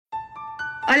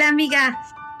Hola, amiga.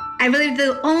 I believe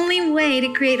the only way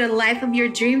to create a life of your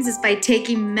dreams is by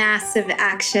taking massive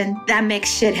action that makes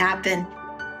shit happen.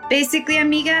 Basically,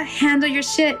 amiga, handle your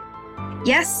shit.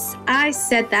 Yes, I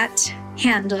said that.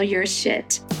 Handle your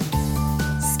shit.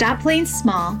 Stop playing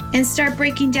small and start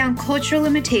breaking down cultural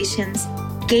limitations,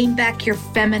 gain back your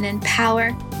feminine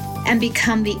power, and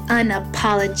become the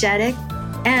unapologetic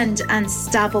and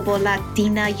unstoppable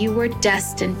Latina you were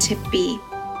destined to be.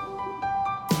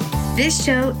 This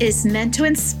show is meant to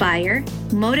inspire,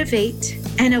 motivate,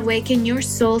 and awaken your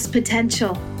soul's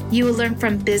potential. You will learn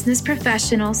from business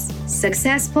professionals,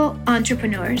 successful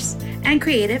entrepreneurs, and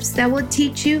creatives that will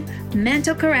teach you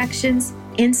mental corrections,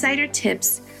 insider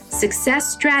tips,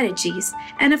 success strategies,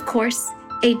 and of course,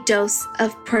 a dose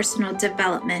of personal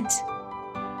development.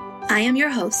 I am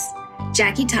your host,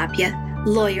 Jackie Tapia,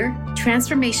 lawyer,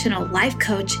 transformational life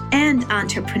coach, and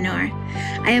entrepreneur.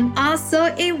 I am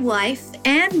also a wife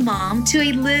and mom to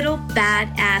a little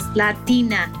badass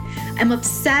Latina. I'm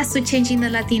obsessed with changing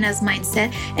the Latina's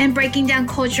mindset and breaking down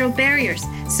cultural barriers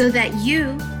so that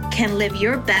you can live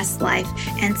your best life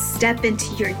and step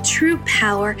into your true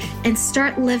power and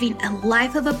start living a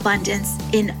life of abundance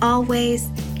in all ways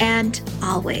and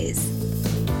always.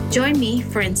 Join me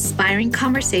for inspiring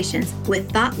conversations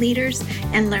with thought leaders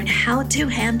and learn how to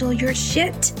handle your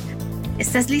shit.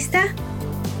 ¿Estás lista?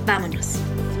 Vámonos.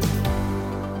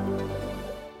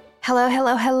 Hello,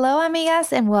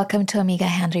 amigas, and welcome to Amiga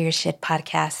Handle Your Shit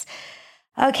podcast.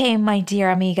 Okay, my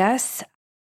dear amigas,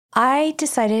 I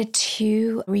decided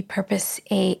to repurpose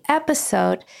a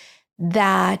episode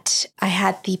that I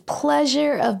had the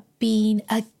pleasure of being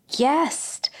a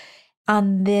guest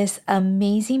on this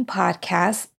amazing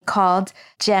podcast called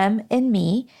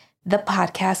Geminme, the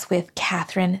podcast with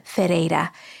Kateryn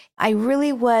Ferreira. I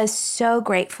really was so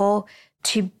grateful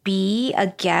to be a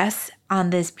guest on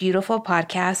this beautiful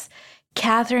podcast.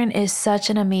 Kateryn is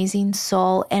such an amazing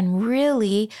soul and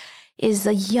really is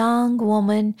a young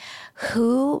woman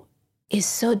who is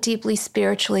so deeply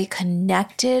spiritually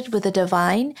connected with the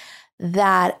divine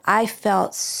that I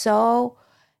felt so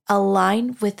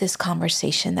aligned with this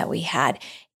conversation that we had.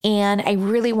 And I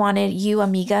really wanted you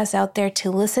amigas out there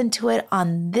to listen to it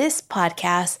on this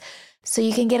podcast so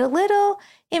you can get a little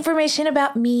information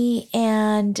about me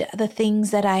and the things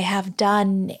that I have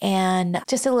done and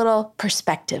just a little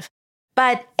perspective.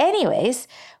 But anyways,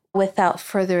 without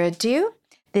further ado,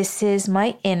 this is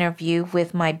my interview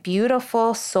with my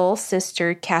beautiful soul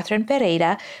sister, Kateryn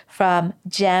Ferreira from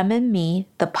Geminme,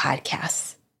 the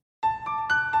podcast.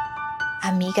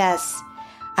 Amigas,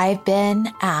 I've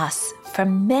been asked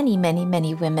from many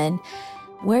women,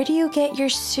 where do you get your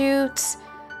suits?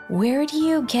 Where do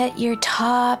you get your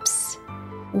tops?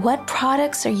 What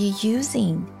products are you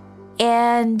using?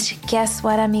 And guess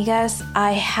what, amigas?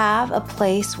 I have a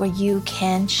place where you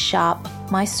can shop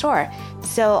my store.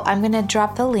 So I'm going to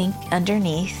drop the link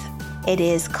underneath. It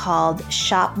is called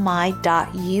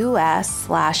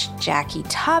shopmy.us/Jackie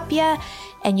Tapia,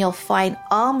 and you'll find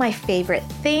all my favorite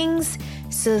things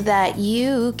so that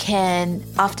you can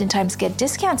oftentimes get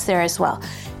discounts there as well.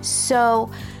 So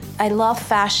I love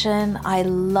fashion. I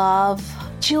love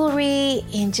jewelry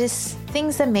and just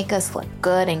things that make us look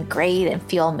good and great and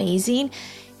feel amazing.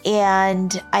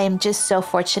 And I am just so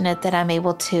fortunate that I'm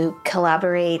able to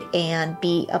collaborate and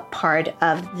be a part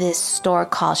of this store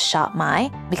called Shop My,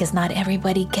 because not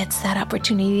everybody gets that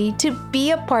opportunity to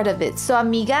be a part of it. So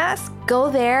amigas,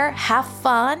 go there, have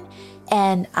fun,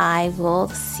 and I will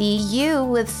see you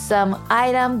with some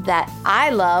item that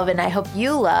I love and I hope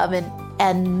you love and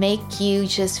make you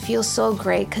just feel so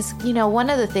great. Because, one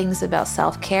of the things about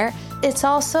self-care, it's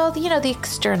also, the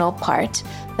external part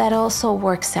that also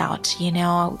works out,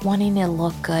 wanting to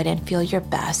look good and feel your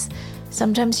best.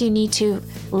 Sometimes you need to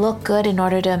look good in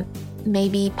order to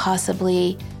maybe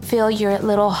possibly fill your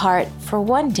little heart for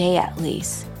one day at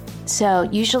least. So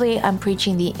usually I'm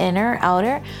preaching the inner,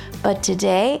 outer, but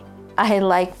today I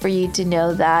like for you to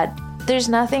know that there's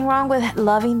nothing wrong with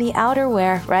loving the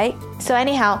outerwear, right? So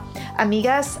anyhow,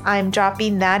 amigas, I'm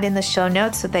dropping that in the show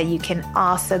notes so that you can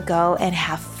also go and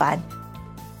have fun.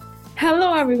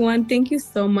 Hello, everyone. Thank you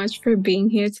so much for being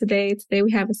here today. Today we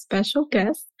have a special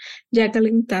guest,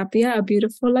 Jacqueline Tapia, a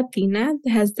beautiful Latina that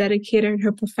has dedicated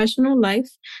her professional life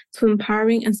to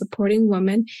empowering and supporting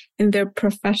women in their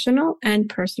professional and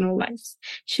personal lives.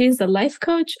 She is a life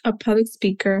coach, a public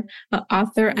speaker, an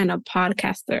author, and a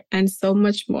podcaster, and so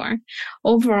much more.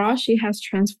 Overall, she has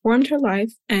transformed her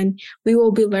life, and we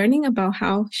will be learning about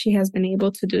how she has been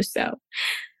able to do so.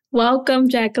 Welcome,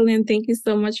 Jacqueline. Thank you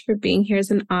so much for being here. It's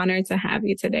an honor to have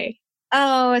you today.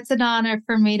 Oh, it's an honor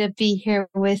for me to be here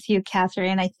with you,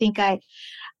 Kateryn. I think I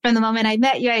from the moment I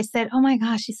met you, I said, oh my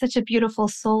gosh, she's such a beautiful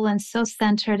soul and so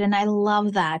centered. And I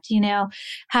love that,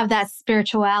 have that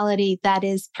spirituality that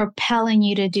is propelling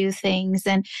you to do things.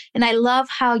 And I love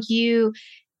how you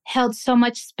held so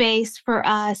much space for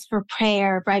us for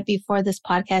prayer right before this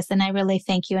podcast. And I really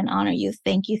thank you and honor you.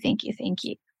 Thank you, thank you, thank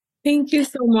you. Thank you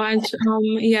so much.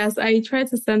 Yes, I try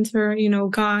to center,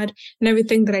 God in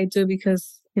everything that I do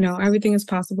because, everything is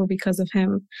possible because of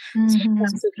him. Mm-hmm. So we have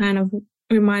to kind of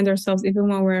remind ourselves, even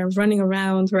when we're running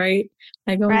around, right?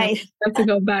 Like, right. We have to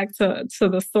go back to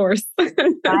the source.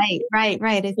 Right.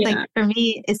 It's like, for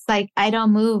me, it's like, I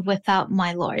don't move without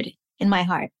my Lord in my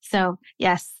heart. So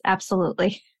yes,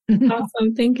 absolutely.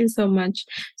 Awesome. Thank you so much.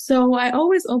 So I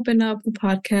always open up the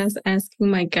podcast asking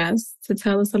my guests to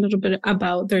tell us a little bit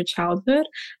about their childhood.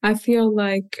 I feel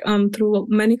like through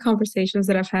many conversations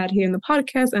that I've had here in the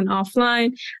podcast and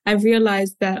offline, I've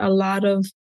realized that a lot of,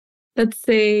 let's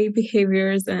say,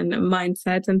 behaviors and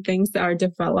mindsets and things that are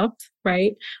developed,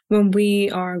 right, when we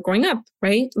are growing up,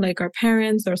 right? Like our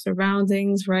parents, our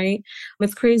surroundings, right?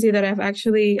 It's crazy that I'm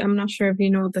not sure if you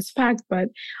know this fact, but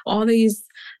all these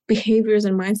behaviors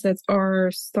and mindsets are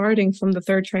starting from the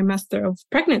third trimester of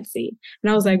pregnancy.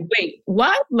 And I was like, wait,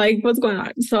 what? Like, what's going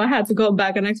on? So I had to go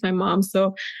back and ask my mom.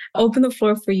 So I'll open the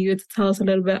floor for you to tell us a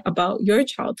little bit about your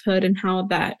childhood and how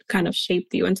that kind of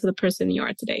shaped you into the person you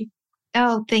are today.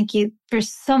 Oh, thank you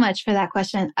so much for that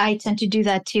question. I tend to do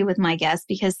that too with my guests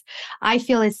because I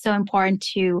feel it's so important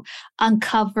to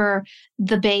uncover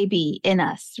the baby in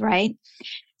us, right?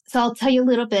 So I'll tell you a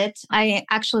little bit. I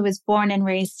actually was born and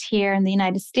raised here in the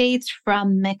United States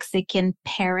from Mexican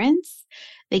parents.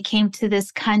 They came to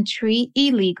this country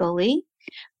illegally.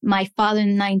 My father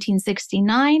in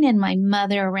 1969 and my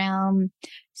mother around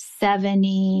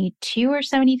 72 or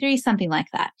 73, something like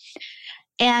that.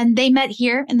 And they met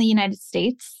here in the United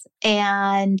States,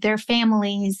 and their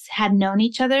families had known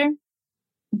each other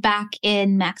back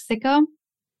in Mexico.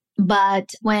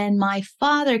 But when my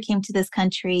father came to this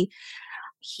country,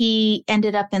 he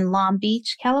ended up in Long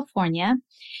Beach, California.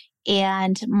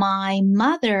 And my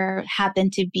mother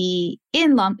happened to be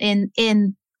in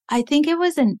I think it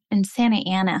was in Santa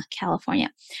Ana, California.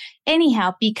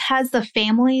 Anyhow, because the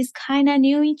families kind of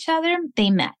knew each other, they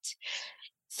met.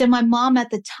 So my mom at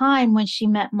the time, when she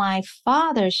met my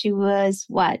father, she was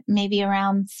maybe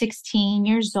around 16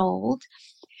 years old.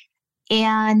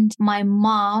 And my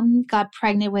mom got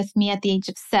pregnant with me at the age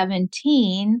of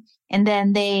 17. And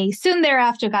then they soon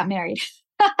thereafter got married.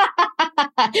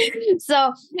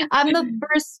 So I'm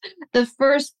the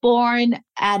firstborn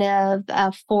out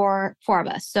of four of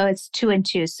us. So it's 2 and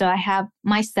 2. So I have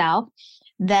myself.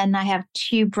 Then I have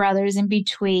 2 brothers in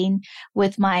between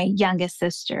with my youngest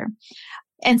sister.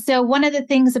 And so one of the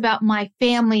things about my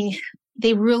family,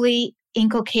 they really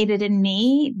inculcated in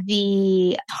me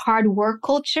the hard work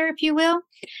culture, if you will,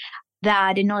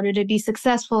 that in order to be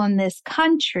successful in this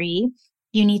country,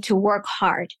 you need to work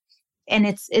hard. And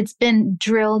it's been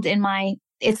drilled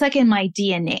it's like in my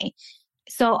DNA.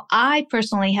 So I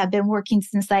personally have been working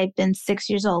since I've been 6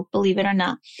 years old, believe it or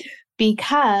not,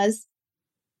 because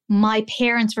my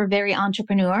parents were very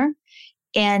entrepreneur.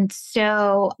 And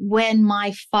so when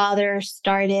my father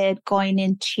started going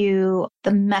into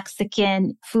the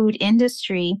Mexican food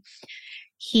industry,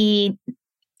 he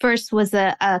first was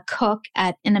a cook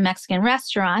in a Mexican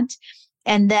restaurant.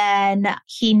 And then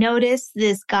he noticed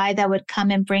this guy that would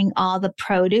come and bring all the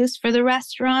produce for the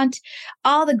restaurant,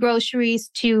 all the groceries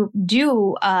to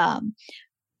do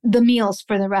the meals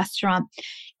for the restaurant.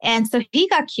 And so he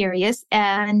got curious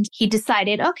and he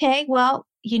decided, okay, well,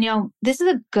 this is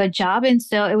a good job. And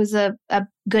so it was a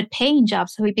good paying job.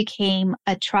 So he became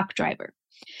a truck driver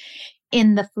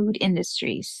in the food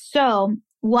industry. So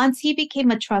once he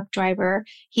became a truck driver,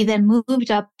 he then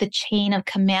moved up the chain of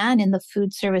command in the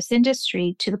food service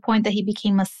industry to the point that he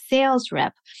became a sales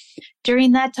rep.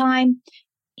 During that time,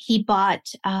 he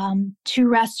bought 2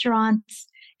 restaurants.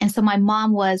 And so my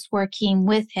mom was working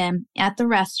with him at the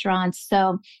restaurant.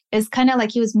 So it's kind of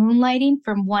like he was moonlighting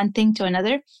from one thing to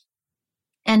another.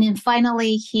 And then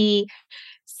finally, he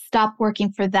stopped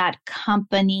working for that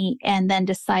company and then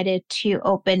decided to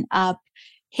open up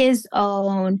his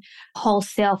own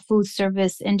wholesale food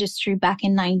service industry back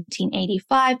in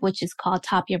 1985, which is called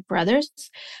Tapia Brothers,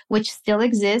 which still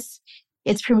exists.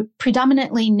 It's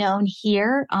predominantly known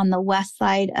here on the west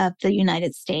side of the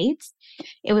United States.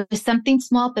 It was something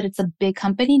small, but it's a big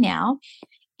company now.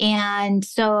 And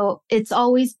so it's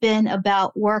always been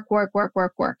about work.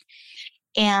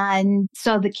 And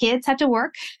so the kids had to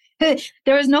work.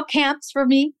 There was no camps for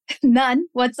me, none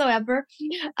whatsoever.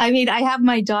 I mean, I have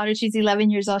my daughter, she's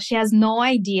 11 years old. She has no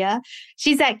idea.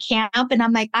 She's at camp, and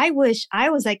I'm like, I wish I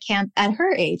was at camp at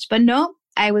her age, but no,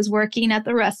 I was working at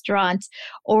the restaurant,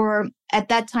 or at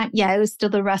that time, yeah, it was still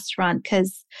the restaurant,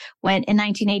 because when in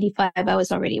 1985, I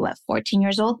was already, 14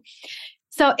 years old.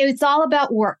 So it's all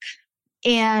about work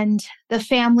and the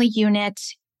family unit.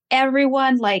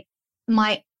 Everyone, like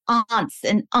my aunts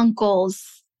and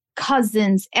uncles,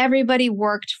 cousins, everybody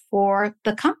worked for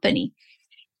the company.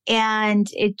 And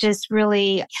it just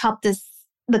really helped us,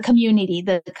 the community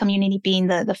being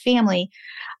the family,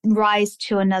 rise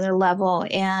to another level.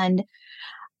 And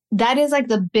that is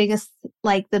the biggest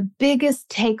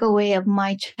takeaway of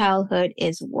my childhood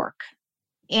is work.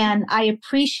 And I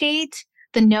appreciate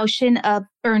the notion of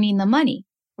earning the money,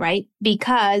 right?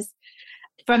 Because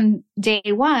from day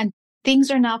one, things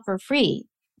are not for free.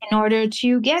 In order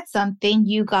to get something,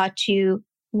 you got to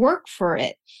work for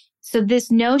it. So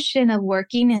this notion of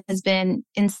working has been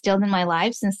instilled in my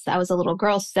life since I was a little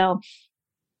girl. So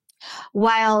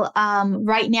while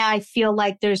right now I feel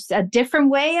like there's a different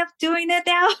way of doing it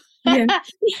now, Yeah.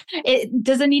 it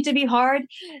doesn't need to be hard,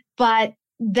 but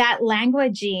that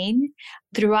languaging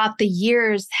throughout the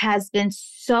years has been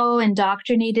so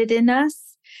indoctrinated in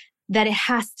us that it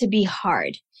has to be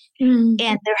hard. And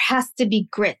there has to be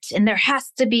grit and there has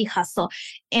to be hustle.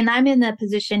 And I'm in the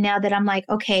position now that I'm like,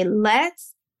 okay,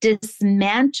 let's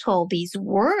dismantle these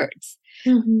words.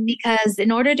 Because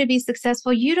in order to be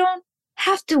successful, you don't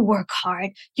have to work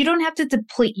hard. You don't have to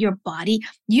deplete your body.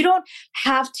 You don't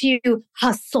have to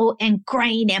hustle and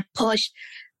grind and push.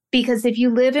 Because if you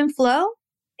live in flow,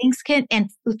 things can, and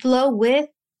flow with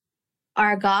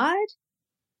our God,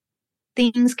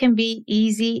 things can be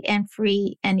easy and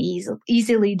free and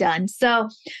easily done. So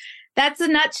that's a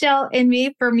nutshell in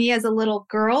me, for me as a little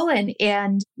girl,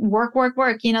 and work, work,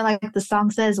 work. You know, like the song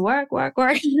says, work, work,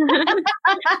 work. I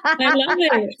love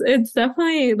it. It's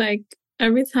definitely like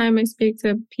every time I speak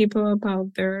to people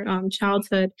about their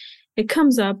childhood, it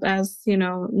comes up as,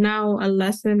 now a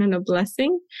lesson and a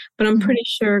blessing. But I'm pretty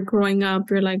sure growing up,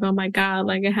 you're like, oh my God,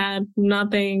 like I had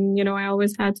nothing, I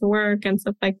always had to work and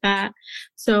stuff like that.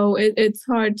 So it's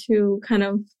hard to kind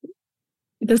of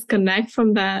disconnect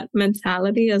from that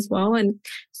mentality as well and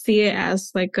see it as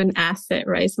like an asset,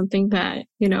 right? Something that,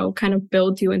 kind of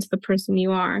builds you into the person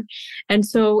you are. And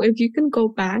so if you can go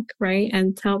back, right,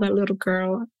 and tell that little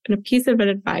girl a piece of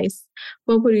advice,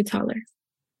 what would you tell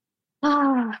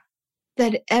her?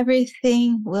 That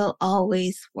everything will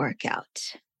always work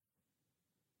out.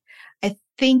 I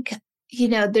think,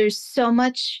 there's so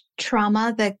much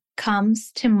trauma that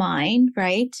comes to mind,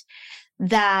 right?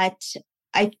 That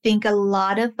I think a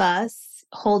lot of us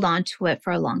hold on to it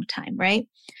for a long time, right?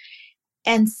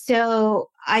 And so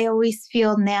I always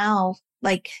feel now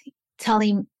like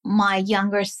telling my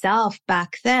younger self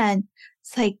back then,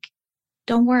 it's like,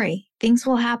 don't worry, things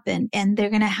will happen, and they're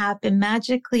going to happen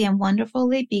magically and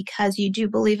wonderfully because you do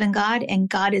believe in God and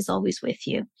God is always with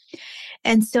you.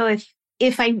 And so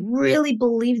if I really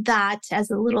believed that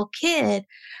as a little kid,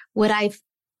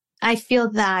 I feel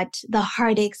that the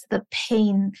heartaches, the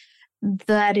pain,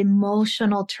 that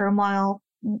emotional turmoil,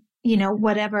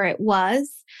 whatever it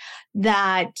was,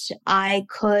 that I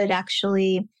could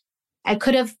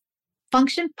have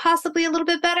functioned possibly a little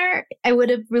bit better. I would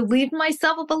have relieved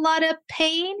myself of a lot of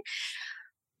pain.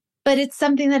 But it's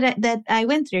something that I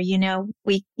went through.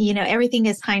 Everything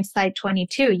is hindsight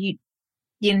 22.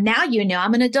 Now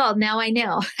I'm an adult. Now I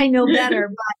know better.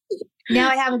 But now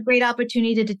I have a great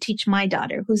opportunity to teach my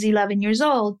daughter, who's 11 years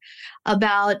old,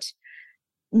 about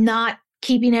not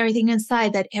keeping everything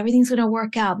inside, that everything's going to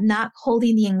work out, not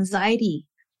holding the anxiety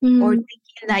or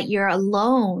thinking that you're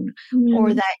alone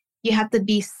or that you have to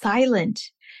be silent.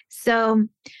 So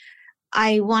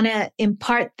I want to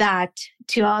impart that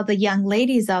to all the young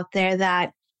ladies out there,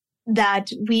 that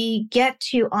we get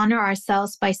to honor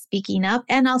ourselves by speaking up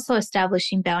and also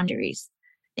establishing boundaries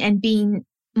and being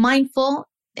mindful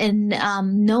and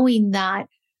knowing that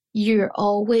you're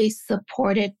always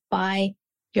supported by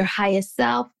your highest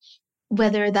self,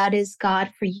 whether that is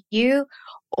God for you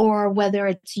or whether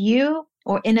it's you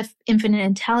or infinite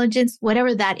intelligence,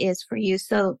 whatever that is for you.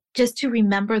 So just to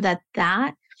remember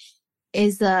that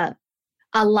is a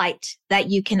light that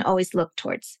you can always look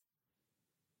towards.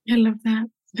 I love that.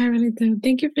 I really do.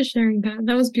 Thank you for sharing that.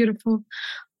 That was beautiful.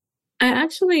 I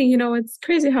actually, it's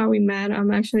crazy how we met.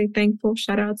 I'm actually thankful.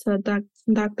 Shout out to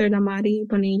Dr. Damari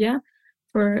Bonilla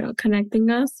for connecting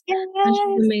us. Yes. And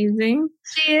she's amazing.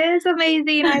 She is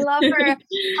amazing. I love her.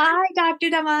 Hi, Dr.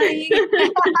 Damani.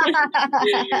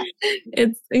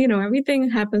 It's, everything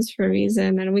happens for a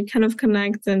reason, and we kind of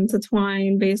connect and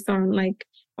intertwine based on like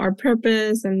our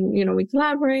purpose, and, we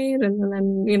collaborate, and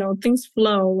then, things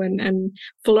flow and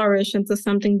flourish into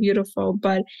something beautiful.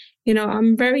 But,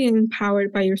 I'm very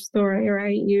empowered by your story,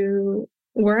 right? You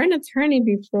were an attorney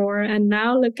before, and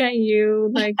now look at you,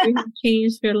 like you have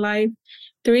changed your life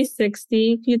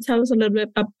 360. Can you tell us a little bit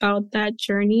about that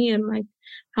journey and like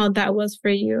how that was for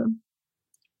you?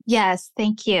 Yes,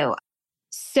 thank you.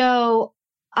 So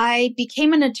I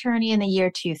became an attorney in the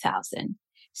year 2000.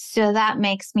 So that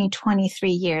makes me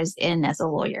 23 years in as a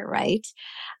lawyer, right?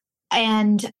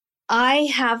 And I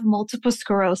have multiple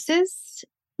sclerosis,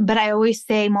 but I always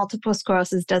say multiple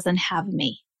sclerosis doesn't have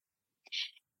me.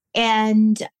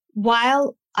 And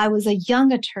while I was a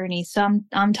young attorney, so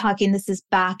I'm talking, this is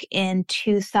back in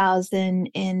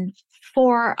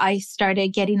 2004, I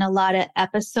started getting a lot of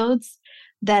episodes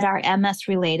that are MS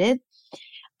related.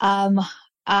 At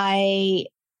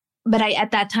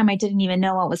that time, I didn't even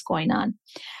know what was going on.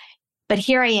 But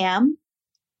here I am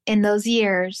in those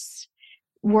years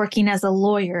working as a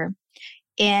lawyer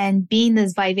and being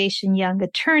this vivacious young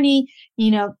attorney,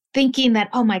 thinking that,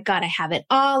 oh my God, I have it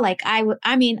all. Like I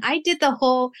did the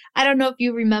whole, I don't know if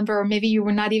you remember, or maybe you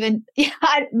were not even,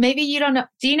 maybe you don't know.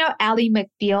 Do you know Ally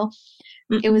McBeal?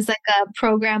 Mm-hmm. It was like a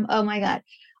program. Oh my God.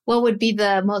 What would be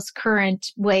the most current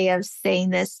way of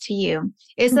saying this to you?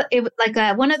 It was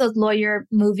like one of those lawyer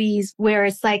movies where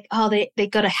it's like, oh, they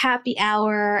go to happy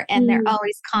hour and they're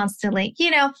always constantly,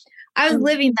 I was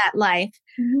living that life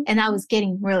and I was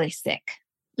getting really sick.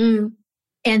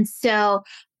 And so,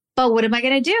 but what am I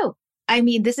going to do? I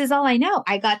mean, this is all I know.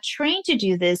 I got trained to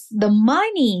do this. The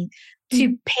money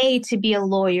to pay to be a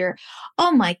lawyer.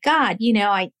 Oh my God.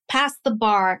 I passed the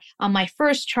bar on my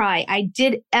first try. I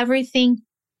did everything,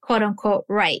 quote unquote,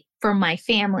 right for my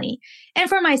family and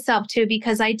for myself too,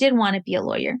 because I did want to be a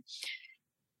lawyer.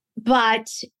 But,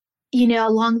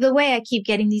 along the way, I keep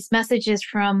getting these messages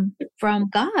from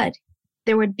God.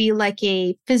 There would be like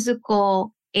a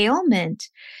physical ailment.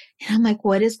 And I'm like,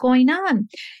 what is going on?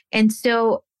 And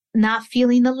so not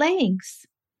feeling the legs.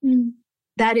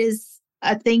 That is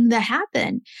a thing that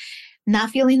happened. Not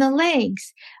feeling the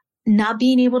legs, not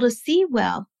being able to see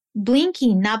well,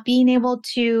 blinking, not being able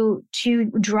to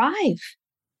drive,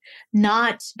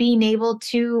 not being able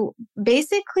to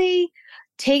basically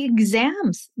take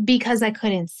exams because I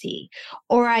couldn't see,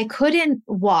 or I couldn't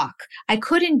walk, I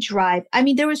couldn't drive. I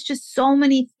mean, there was just so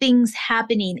many things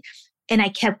happening. And I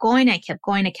kept going, I kept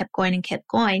going, I kept going and kept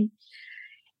going.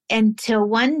 Until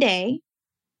one day,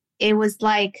 it was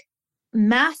like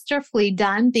masterfully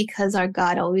done, because our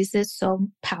God always is so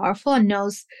powerful and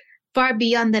knows far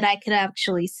beyond that I could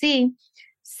actually see,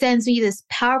 sends me this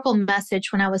powerful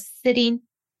message when I was sitting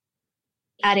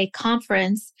at a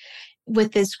conference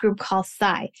with this group called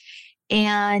Psi.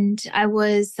 And I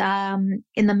was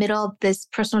in the middle of this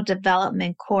personal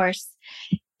development course.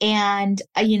 And,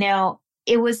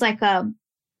 it was like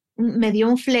me dio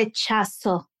un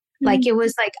flechazo. Like it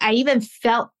was like, I even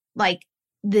felt like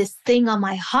this thing on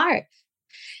my heart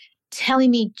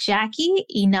telling me, Jackie,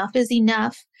 enough is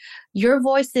enough. Your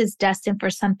voice is destined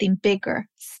for something bigger.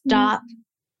 Stop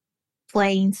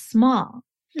playing small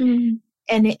and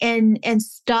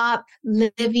stop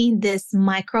living this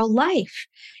micro life.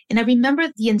 And I remember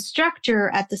the instructor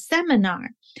at the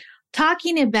seminar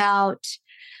talking about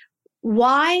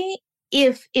why,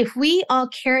 if we all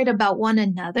cared about one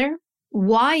another,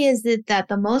 why is it that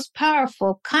the most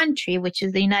powerful country, which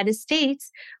is the United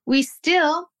States, we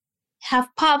still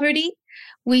have poverty?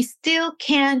 We still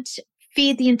can't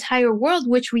feed the entire world,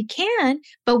 which we can,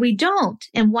 but we don't.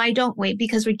 And why don't we?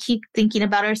 Because we keep thinking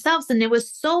about ourselves. And it was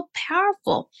so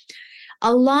powerful,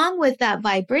 along with that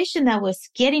vibration that was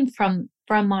getting from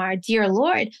our dear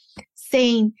Lord,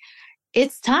 saying,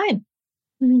 it's time.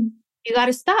 You got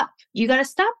to stop. You got to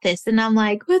stop this. And I'm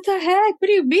like, what the heck? What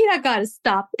do you mean I got to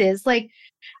stop this? Like,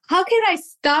 how can I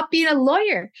stop being a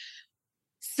lawyer?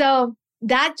 So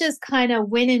that just kind of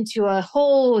went into a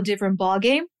whole different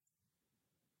ballgame.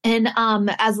 And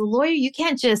as a lawyer, you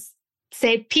can't just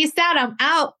say, peace out, I'm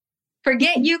out.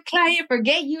 Forget you, client,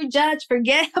 forget you, judge,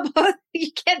 forget about, you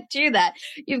can't do that.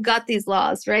 You've got these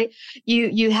laws, right?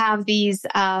 You have these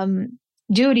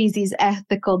duties, these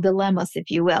ethical dilemmas,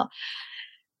 if you will.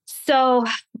 So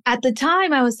at the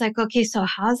time I was like, okay, so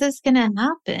how's this going to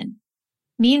happen?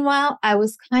 Meanwhile, I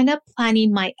was kind of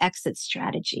planning my exit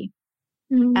strategy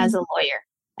as a lawyer,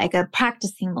 like a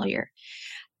practicing lawyer.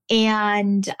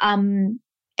 And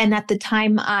And at the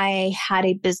time, I had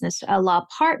a law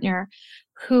partner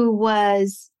who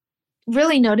was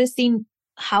really noticing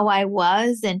how I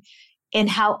was and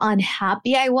how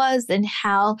unhappy I was and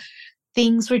how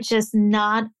things were just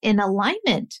not in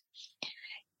alignment.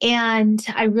 And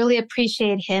I really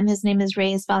appreciate him. His name is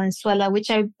Reyes Valenzuela,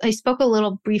 which I spoke a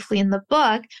little briefly in the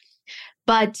book,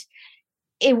 but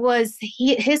it was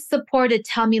his support to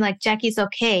tell me like, Jackie, it's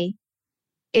okay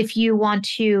if you want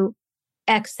to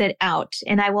exit out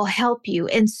and I will help you.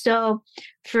 And so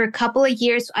for a couple of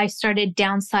years, I started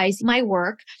downsizing my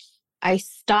work. I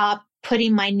stopped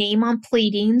putting my name on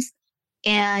pleadings,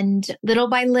 and little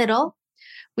by little,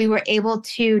 we were able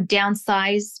to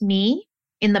downsize me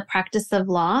in the practice of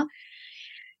law.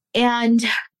 And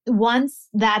once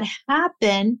that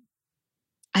happened,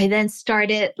 I then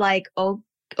started like, oh,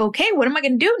 okay, what am I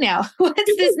going to do now?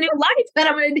 What's this new life that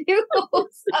I'm going to do?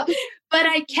 But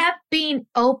I kept being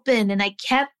open and I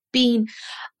kept being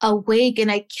awake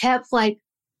and I kept like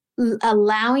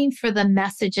allowing for the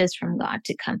messages from God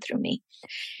to come through me.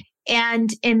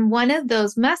 And in one of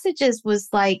those messages was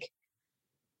like,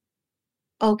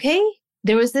 okay,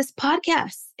 there was this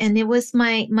podcast and it was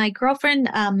my girlfriend,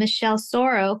 Michelle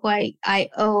Soro, who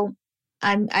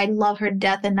I love her to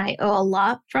death and I owe a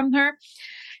lot from her.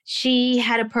 She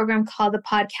had a program called the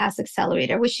Podcast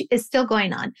Accelerator, which is still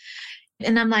going on.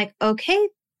 And I'm like, okay.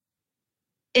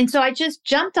 And so I just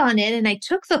jumped on it and I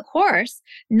took the course,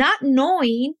 not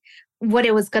knowing what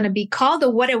it was going to be called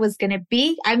or what it was going to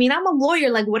be. I mean, I'm a lawyer.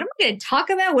 Like, what am I going to talk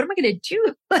about? What am I going to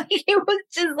do? Like, it was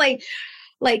just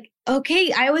like,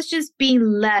 okay, I was just being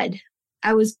led.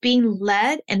 I was being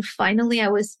led. And finally, I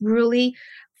was really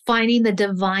finding the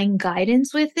divine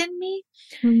guidance within me.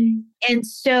 Mm-hmm. And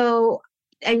so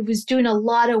I was doing a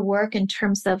lot of work in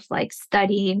terms of like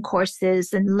studying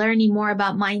courses and learning more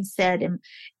about mindset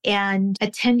and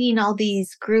attending all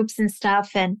these groups and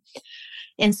stuff.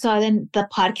 And so then the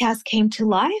podcast came to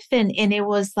life and it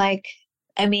was like,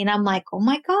 I mean, I'm like, oh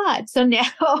my God. So now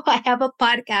I have a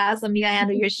podcast. I'm going to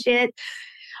handle your shit.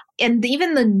 And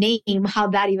even the name, how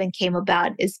that even came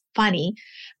about is funny,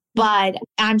 but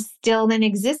I'm still in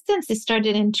existence. It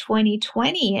started in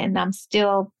 2020 and I'm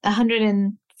still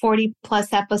 140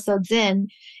 plus episodes in.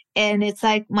 And it's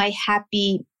like I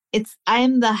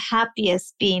am the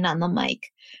happiest being on the mic.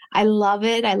 I love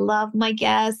it. I love my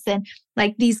guests and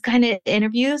like these kind of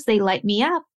interviews, they light me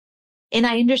up. And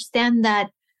I understand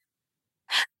that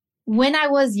when I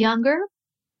was younger,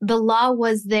 the law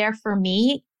was there for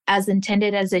me as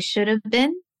intended as it should have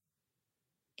been.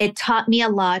 It taught me a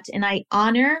lot and I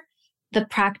honor the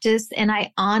practice and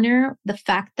I honor the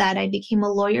fact that I became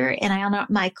a lawyer and I honor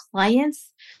my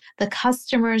clients, the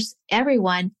customers,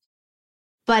 everyone.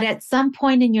 But at some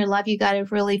point in your life, you got to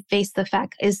really face the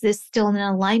fact, is this still in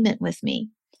alignment with me?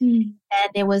 Mm.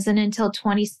 And it wasn't until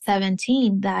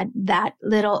 2017 that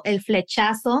little el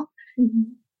flechazo,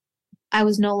 I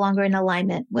was no longer in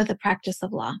alignment with the practice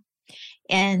of law.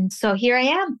 And so here I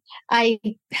am. I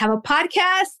have a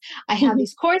podcast, I have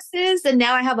these courses, and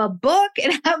now I have a book.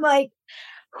 And I'm like,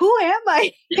 who am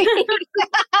I?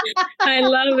 I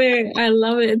love it. I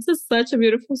love it. It's just such a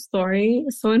beautiful story.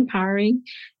 It's so empowering.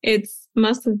 It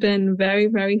must have been very,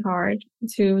 very hard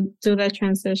to do that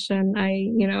transition.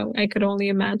 I could only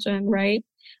imagine, right?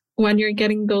 When you're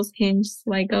getting those hints,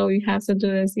 like, oh, you have to do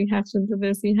this, you have to do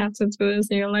this, you have to do this.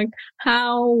 And you're like,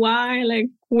 how, why, like,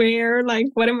 where, like,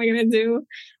 what am I going to do?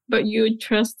 But you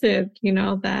trusted,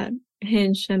 that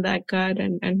hinge and that gut.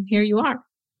 And here you are.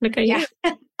 Look at you.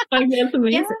 Like, that's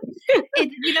amazing.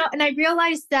 Yeah. And I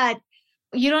realized that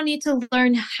you don't need to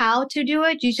learn how to do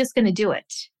it. You're just going to do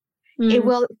it.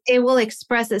 Mm. It will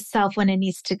express itself when it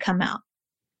needs to come out.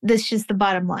 This is the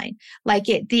bottom line. Like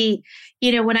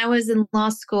when I was in law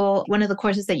school, one of the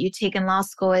courses that you take in law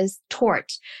school is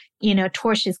tort,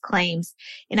 tortious claims.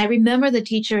 And I remember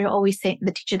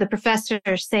the professor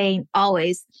saying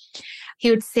always, he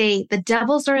would say, the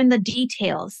devils are in the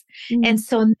details. Mm-hmm. And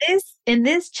so in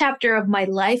this chapter of my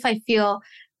life, I feel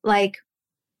like,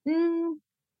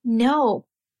 no,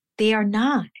 they are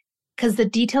not, because the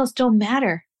details don't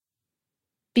matter,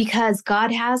 because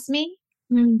God has me.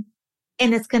 Mm.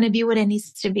 And it's going to be what it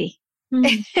needs to be.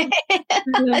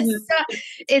 Mm-hmm. So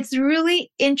it's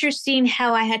really interesting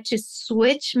how I had to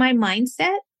switch my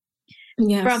mindset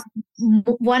from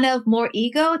one of more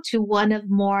ego to one of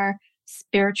more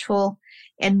spiritual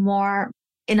and more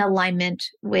in alignment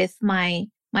with my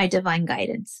divine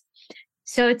guidance.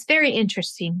 So it's very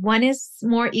interesting. One is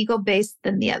more ego-based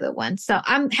than the other one. So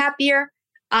I'm happier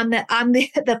on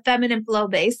the feminine flow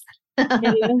base. I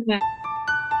love that.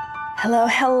 Hello,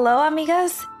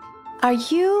 amigas. Are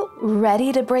you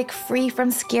ready to break free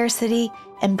from scarcity,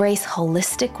 embrace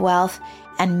holistic wealth,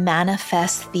 and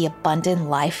manifest the abundant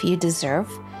life you deserve?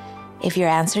 If your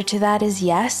answer to that is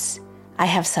yes, I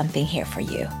have something here for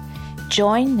you.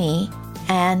 Join me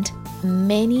and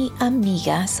many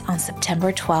amigas on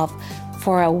September 12th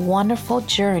for a wonderful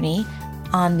journey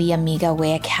on the Amiga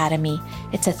Way Academy.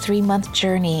 It's a 3-month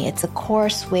journey. It's a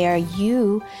course where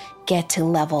you get to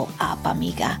level up,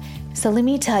 amiga. So let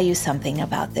me tell you something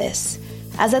about this.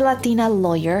 As a Latina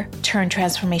lawyer turned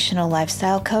transformational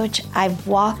lifestyle coach, I've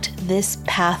walked this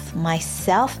path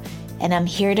myself, and I'm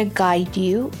here to guide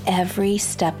you every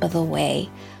step of the way.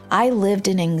 I lived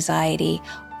in anxiety,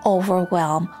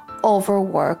 overwhelmed,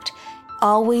 overworked,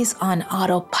 always on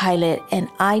autopilot, and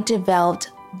I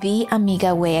developed the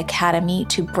Amiga Way Academy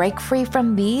to break free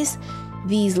from these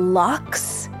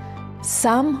locks,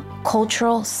 some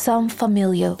cultural, some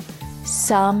familial,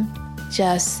 some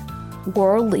just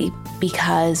worldly,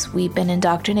 because we've been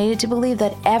indoctrinated to believe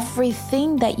that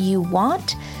everything that you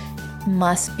want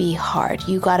must be hard.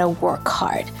 You gotta work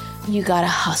hard. You gotta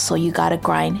hustle. You gotta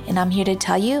grind. And I'm here to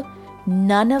tell you,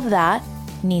 none of that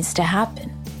needs to happen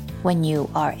when you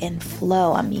are in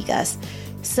flow, amigas.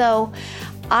 So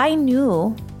I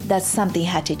knew that something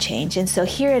had to change. And so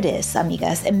here it is,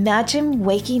 amigas. Imagine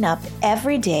waking up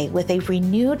every day with a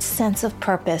renewed sense of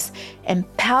purpose,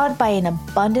 empowered by an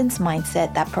abundance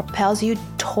mindset that propels you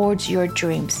towards your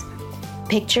dreams.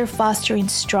 Picture fostering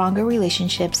stronger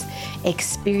relationships,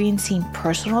 experiencing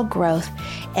personal growth,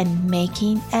 and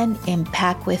making an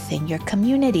impact within your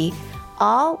community,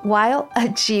 all while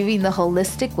achieving the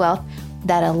holistic wealth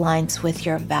that aligns with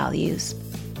your values.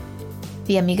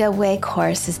 The Amiga Way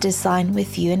course is designed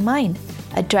with you in mind,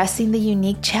 addressing the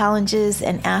unique challenges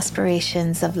and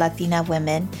aspirations of Latina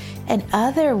women and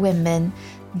other women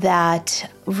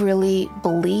that really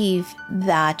believe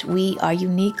that we are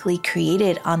uniquely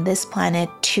created on this planet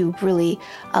to really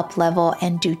up-level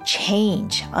and do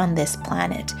change on this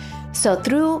planet. So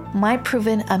through my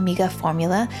proven Amiga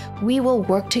formula, we will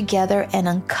work together and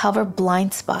uncover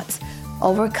blind spots,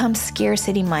 overcome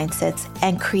scarcity mindsets,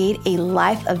 and create a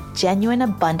life of genuine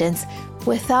abundance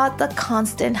without the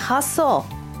constant hustle.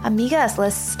 Amigas,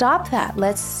 let's stop that.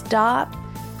 Let's stop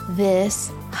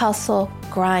this hustle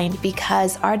grind,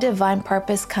 because our divine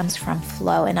purpose comes from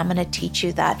flow, and I'm going to teach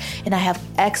you that. And I have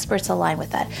experts aligned with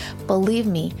that. Believe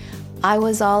me, I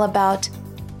was all about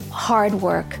hard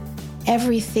work.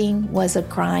 Everything was a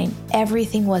grind.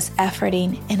 Everything was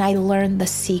efforting, and I learned the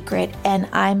secret, and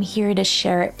I'm here to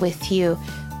share it with you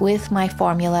with my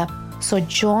formula. So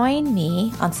join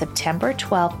me on September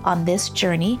 12th on this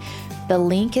journey. The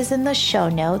link is in the show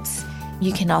notes.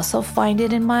 You can also find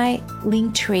it in my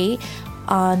link tree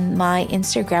on my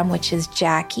Instagram, which is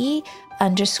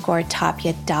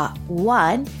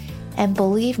Jackie_Tapia.1. And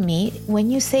believe me, when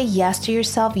you say yes to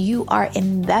yourself, you are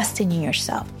investing in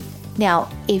yourself. Now,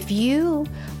 if you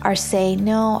are saying,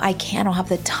 no, I can't, I don't have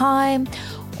the time,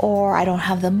 or I don't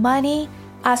have the money,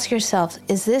 ask yourself,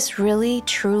 is this really,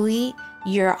 truly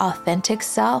your authentic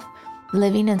self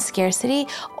living in scarcity?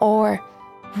 Or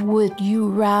would you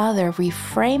rather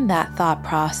reframe that thought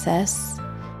process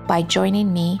by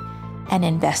joining me and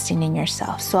investing in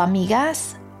yourself? So,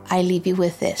 amigas, I leave you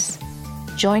with this.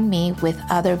 Join me with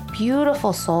other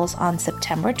beautiful souls on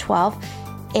September 12th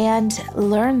and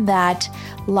learn that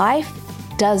life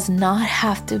does not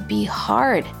have to be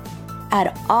hard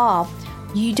at all.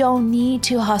 You don't need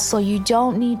to hustle. You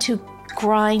don't need to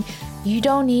grind. You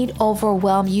don't need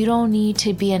overwhelm. You don't need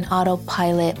to be an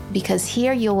autopilot, because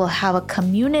here you will have a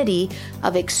community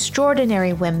of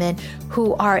extraordinary women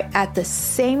who are at the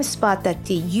same spot that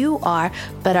you are,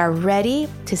 but are ready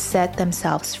to set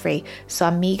themselves free. So,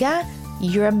 amiga,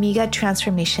 your amiga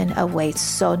transformation awaits.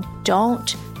 So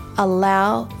don't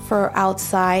allow for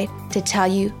outside to tell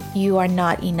you you are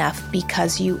not enough,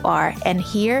 because you are. And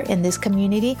here in this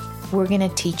community, we're going to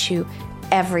teach you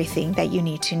everything that you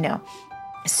need to know.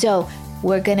 So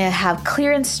we're going to have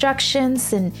clear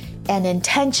instructions and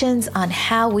intentions on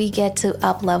how we get to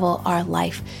up-level our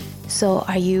life. So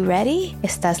are you ready?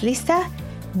 ¿Estás lista?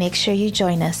 Make sure you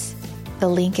join us. The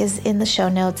link is in the show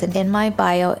notes and in my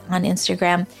bio on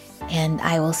Instagram. And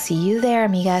I will see you there,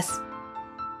 amigas.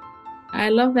 I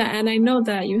love that. And I know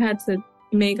that you had to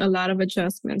make a lot of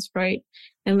adjustments, right?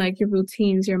 And like your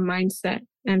routines, your mindset,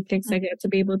 and things like that to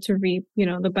be able to reap,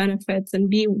 the benefits and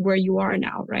be where you are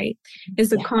now, right?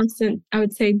 It's a constant, I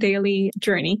would say, daily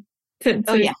journey to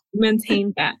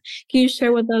maintain that. Can you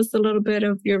share with us a little bit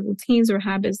of your routines or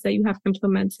habits that you have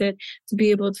implemented to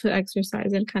be able to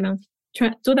exercise and kind of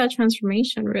do that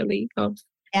transformation, really, of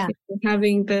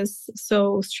having this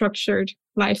so structured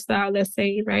lifestyle, let's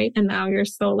say, right? And now you're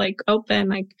so like open,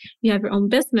 like you have your own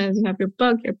business, you have your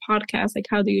book, your podcast. Like,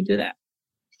 how do you do that?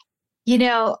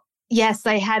 Yes,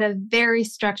 I had a very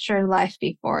structured life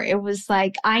before. It was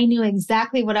like I knew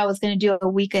exactly what I was going to do a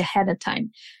week ahead of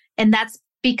time. And that's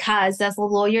because as a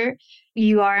lawyer,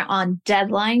 you are on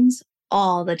deadlines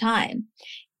all the time.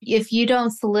 If you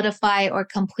don't solidify or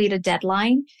complete a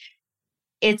deadline,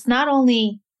 it's not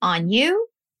only on you,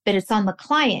 but it's on the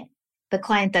client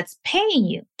that's paying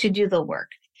you to do the work.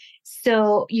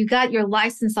 So you got your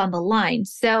license on the line.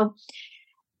 So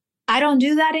I don't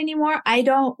do that anymore. I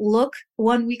don't look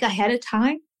 1 week ahead of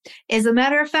time. As a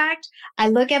matter of fact, I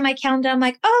look at my calendar. I'm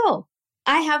like, oh,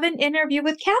 I have an interview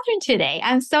with Kateryn today.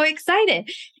 I'm so excited.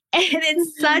 And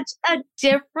it's such a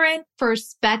different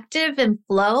perspective and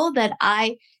flow that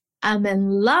I am in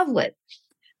love with,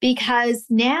 because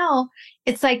now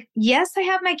it's like, yes, I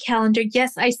have my calendar.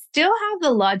 Yes, I still have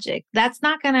the logic. That's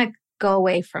not going to go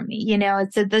away from me.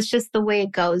 That's just the way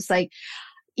it goes. Like,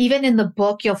 even in the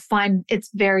book, you'll find it's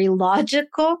very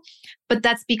logical, but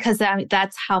that's because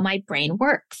that's how my brain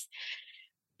works.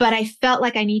 But I felt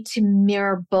like I need to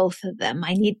mirror both of them.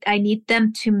 I need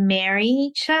them to marry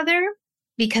each other,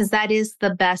 because that is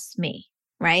the best me,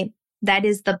 right? That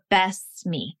is the best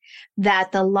me,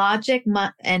 that the logic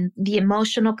and the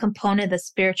emotional component, the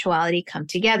spirituality come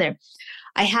together.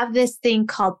 I have this thing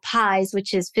called PIES,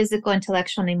 which is physical,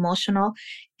 intellectual, and emotional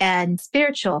and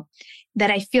spiritual,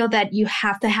 that I feel that you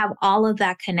have to have all of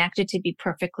that connected to be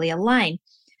perfectly aligned.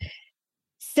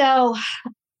 So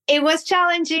it was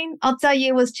challenging. I'll tell you,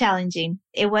 it was challenging.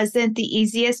 It wasn't the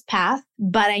easiest path,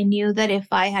 but I knew that if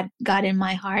I had God in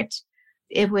my heart,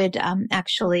 it would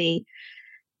actually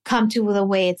come to the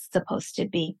way it's supposed to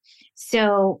be.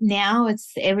 So now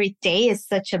every day is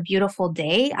such a beautiful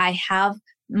day.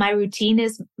 My routine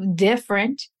is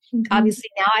different. Mm-hmm. Obviously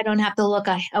now I don't have to look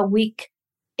a week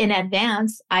in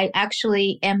advance. I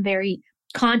actually am very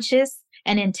conscious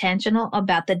and intentional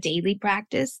about the daily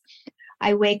practice.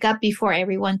 I wake up before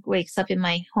everyone wakes up in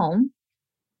my home,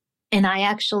 and I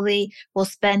actually will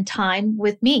spend time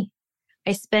with me.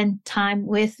 I spend time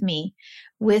with me,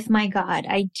 with my God.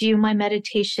 I do my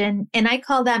meditation, and I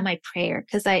call that my prayer,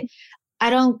 because I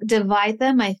don't divide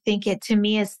them. I think it to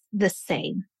me is the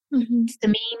same. Mm-hmm. To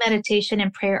me, meditation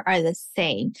and prayer are the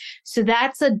same. So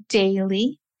that's a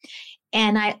daily.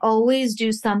 And I always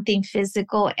do something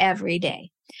physical every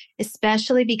day,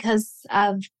 especially because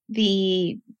of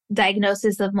the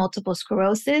diagnosis of multiple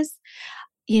sclerosis.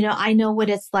 I know what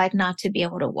it's like not to be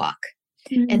able to walk.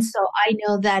 Mm-hmm. And so I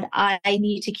know that I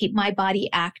need to keep my body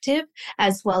active,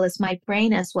 as well as my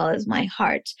brain, as well as my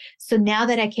heart. So now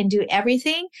that I can do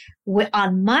everything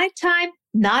on my time,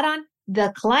 not on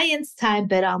the client's time,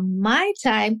 but on my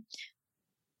time,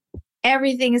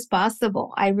 everything is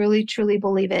possible. I really, truly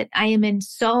believe it. I am in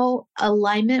so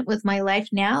alignment with my life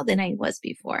now than I was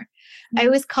before. Mm-hmm. I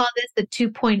always call this the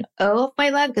 2.0 of my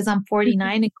life, because I'm 49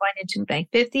 mm-hmm. and going into my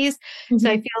 50s. Mm-hmm.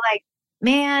 So I feel like,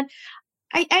 man,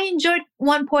 I enjoyed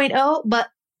 1.0, but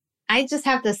I just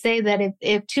have to say that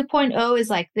if 2.0 is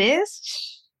like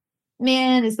this,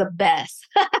 man, is the best.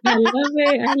 I love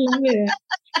it.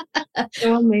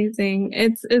 So amazing.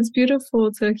 It's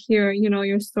beautiful to hear,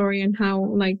 your story and how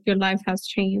like your life has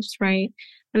changed, right?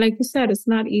 And like you said, it's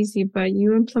not easy, but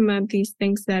you implement these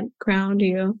things that ground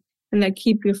you and that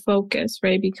keep you focused,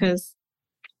 right? Because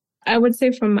I would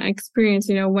say from my experience,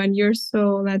 when you're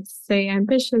so, let's say,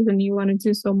 ambitious and you want to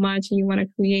do so much and you want to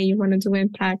create, you want to do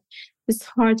impact, it's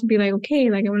hard to be like, okay,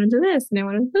 like I want to do this and I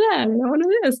want to do that and I want to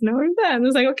do this and I want to do that. And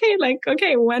it's like, okay,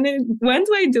 when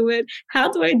do I do it?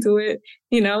 How do I do it?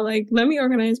 Like, let me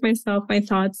organize myself, my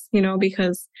thoughts,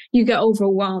 because you get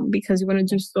overwhelmed because you want to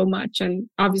do so much. And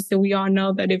obviously we all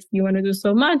know that if you want to do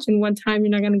so much in one time, you're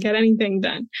not going to get anything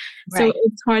done. Right. So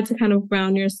it's hard to kind of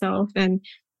ground yourself and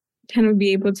kind of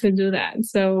be able to do that.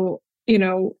 So,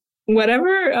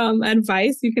 whatever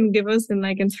advice you can give us in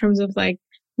terms of like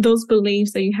those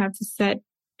beliefs that you have to set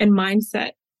and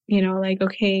mindset, like,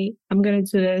 okay, I'm going to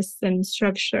do this and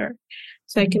structure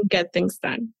so I can get things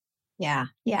done. Yeah.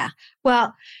 Yeah.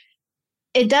 Well,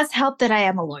 it does help that I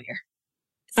am a lawyer.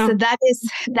 So that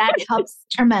helps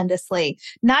tremendously.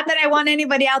 Not that I want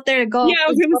anybody out there to go. Yeah, I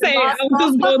was going to say, I'm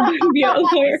just going to be a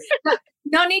lawyer.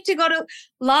 No need to go to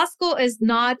law school is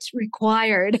not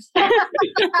required. But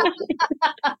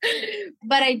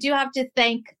I do have to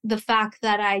thank the fact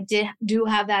that I do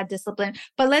have that discipline.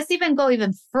 But let's even go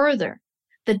even further.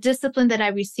 The discipline that I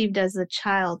received as a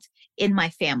child in my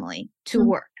family to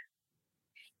work.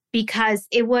 Because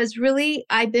it was really,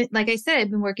 I've been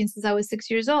working since I was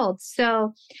 6 years old.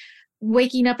 So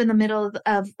waking up in the middle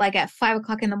of like at 5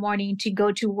 o'clock in the morning to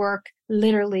go to work,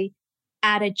 literally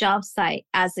at a job site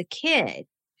as a kid.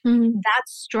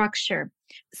 That's structure.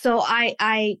 So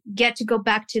I get to go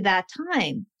back to that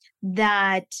time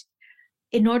that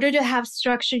in order to have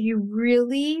structure, you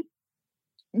really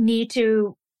need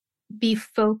to be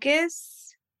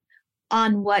focused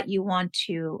on what you want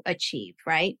to achieve,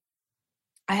 right?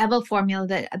 I have a formula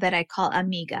that I call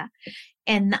Amiga.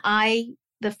 And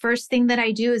the first thing that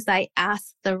I do is I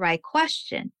ask the right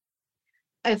question.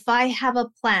 If I have a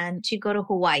plan to go to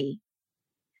Hawaii,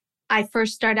 I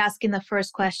first start asking the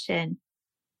first question,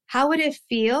 how would it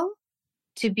feel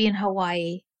to be in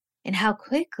Hawaii? And how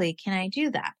quickly can I do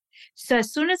that? So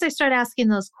as soon as I start asking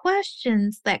those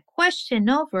questions, that question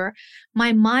over,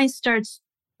 my mind starts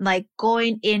like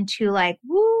going into like,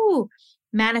 woo,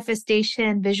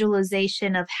 manifestation,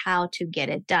 visualization of how to get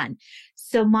it done.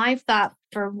 So my thought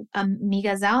for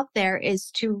amigas out there is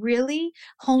to really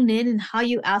hone in on how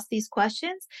you ask these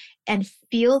questions and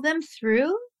feel them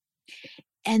through,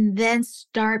 and then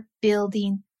start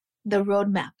building the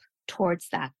roadmap towards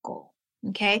that goal.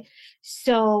 Okay.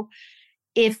 So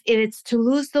if it's to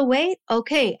lose the weight,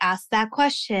 okay, ask that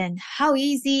question. How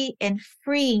easy and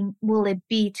freeing will it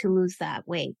be to lose that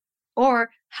weight? Or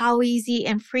how easy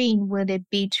and freeing would it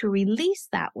be to release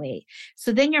that weight?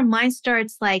 So then your mind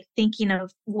starts like thinking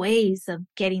of ways of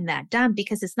getting that done,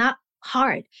 because it's not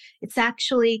hard. It's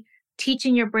actually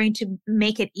teaching your brain to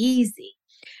make it easy.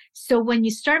 So when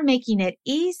you start making it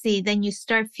easy, then you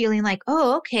start feeling like,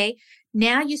 oh, okay,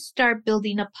 now you start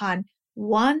building upon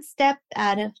one step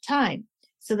at a time.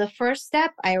 So the first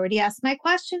step, I already asked my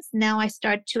questions. Now I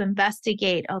start to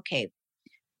investigate, okay,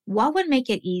 what would make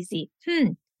it easy?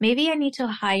 Maybe I need to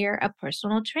hire a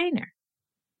personal trainer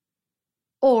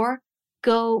or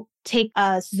go take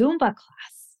a Zumba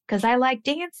class because I like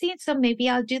dancing. So maybe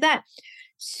I'll do that.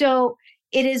 So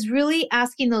it is really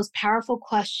asking those powerful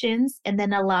questions and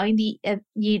then allowing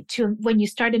when you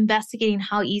start investigating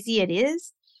how easy it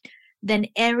is, then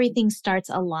everything starts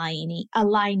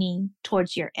aligning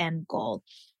towards your end goal.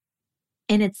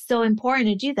 And it's so important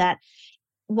to do that.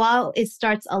 While it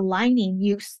starts aligning,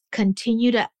 you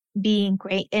continue to be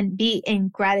in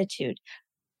gratitude.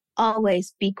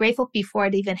 Always be grateful before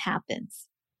it even happens.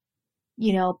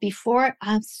 Before,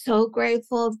 I'm so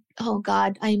grateful. Oh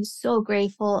God, I am so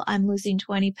grateful. I'm losing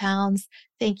 20 pounds.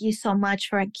 Thank you so much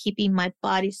for keeping my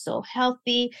body so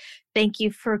healthy. Thank you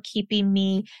for keeping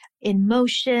me in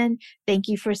motion. Thank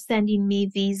you for sending me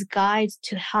these guides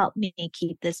to help me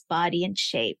keep this body in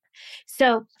shape.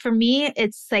 So for me,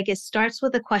 it's like it starts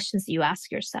with the questions that you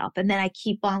ask yourself. And then I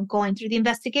keep on going through the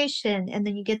investigation, and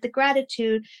then you get the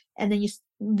gratitude, and then you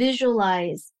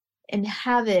visualize and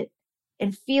have it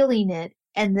and feeling it.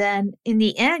 And then in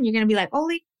the end, you're going to be like,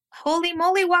 holy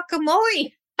moly,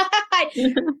 guacamole.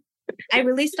 I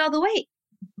released all the weight.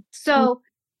 So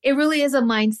it really is a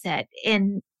mindset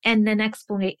and an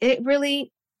explanation. It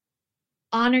really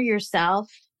honor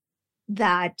yourself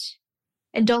and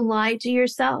don't lie to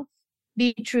yourself.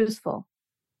 Be truthful.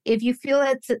 If you feel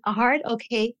it's hard,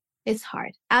 okay, it's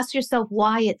hard. Ask yourself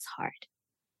why it's hard.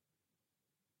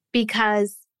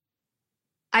 Because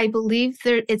I believe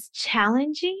it's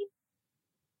challenging,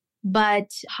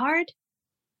 but hard.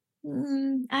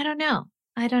 I don't know.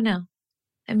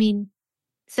 I mean,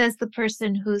 says the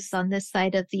person who's on this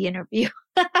side of the interview.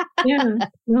 Yeah,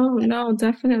 no,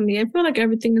 definitely. I feel like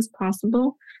everything is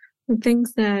possible. The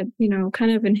things that,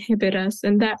 kind of inhibit us.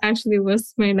 And that actually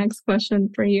was my next question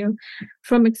for you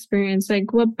from experience.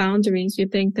 Like, what boundaries you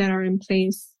think that are in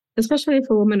place, especially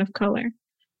for women of color,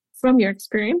 from your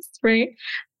experience, right?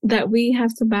 That we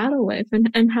have to battle with,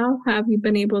 and how have you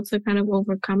been able to kind of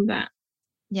overcome that?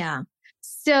 Yeah.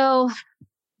 So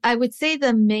I would say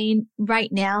the main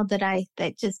right now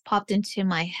that just popped into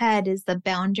my head is the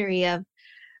boundary of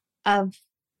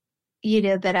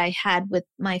that I had with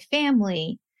my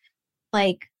family.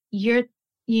 Like you're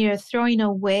throwing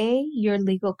away your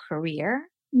legal career.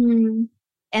 And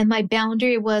my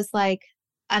boundary was like,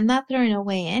 I'm not throwing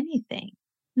away anything.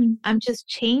 I'm just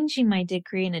changing my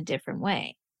degree in a different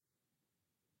way.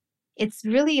 It's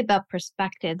really about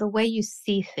perspective, the way you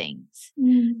see things,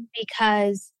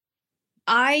 because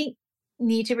I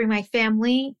need to bring my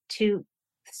family to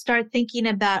start thinking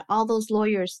about all those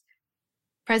lawyers.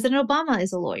 President Obama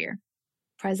is a lawyer.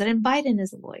 President Biden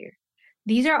is a lawyer.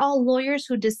 These are all lawyers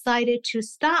who decided to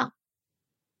stop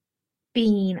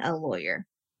being a lawyer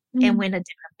and went a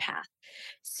different path.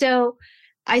 So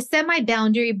I set my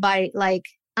boundary by like,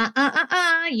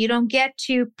 you don't get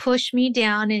to push me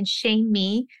down and shame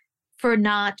me for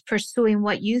not pursuing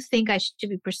what you think I should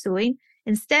be pursuing.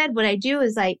 Instead, what I do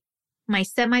is I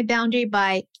set my boundary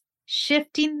by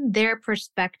shifting their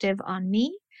perspective on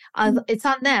me. It's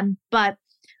on them, but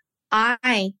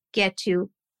I get to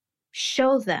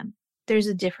show them there's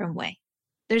a different way.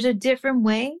 There's a different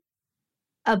way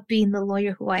of being the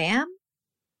lawyer who I am,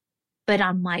 but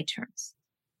on my terms.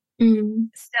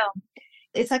 So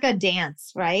it's like a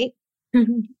dance, right?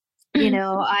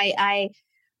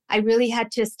 I really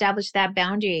had to establish that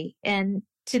boundary. And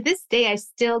to this day, I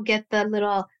still get the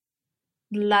little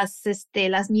las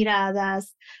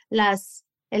miradas,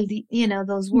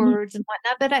 those words and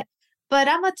whatnot. But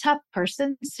I'm a tough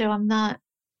person, so I'm not.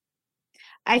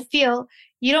 I feel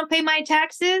you don't pay my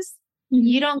taxes,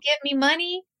 you don't give me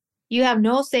money, you have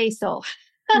no say so.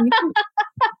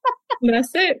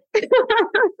 That's it.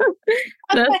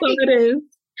 That's what it is.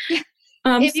 Yeah.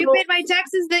 If you paid my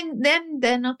taxes,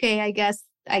 then okay, I guess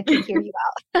I can hear you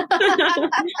out.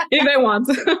 If they want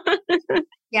to.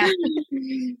 Yeah.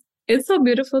 It's so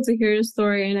beautiful to hear your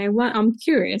story, and I'm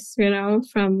curious,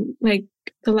 from like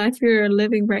the life you're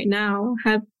living right now,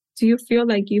 do you feel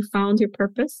like you found your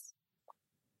purpose?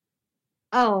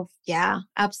 Oh, yeah,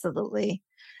 absolutely.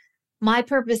 My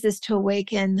purpose is to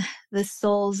awaken the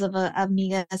souls of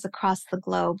amigas across the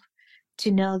globe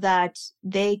to know that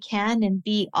they can and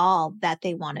be all that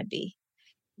they want to be.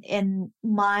 And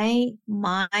my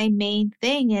main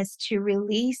thing is to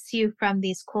release you from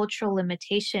these cultural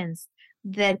limitations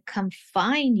that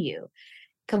confine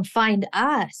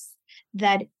us,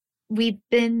 that we've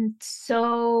been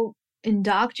so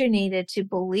indoctrinated to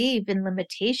believe in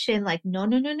limitation, like, no,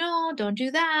 don't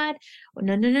do that. Or,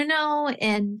 no.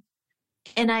 And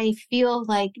I feel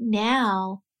like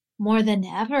now more than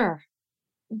ever,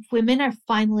 women are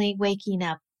finally waking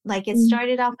up. Like it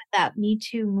started off with that Me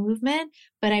Too movement,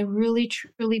 but I really,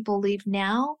 truly believe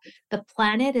now the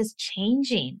planet is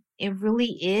changing. It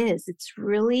really is. It's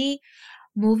really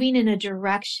moving in a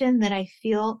direction that I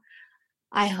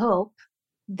hope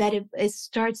that it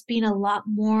starts being a lot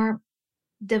more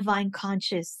divine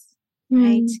conscious,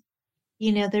 right?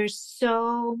 There's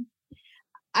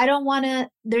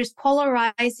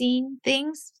polarizing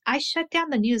things. I shut down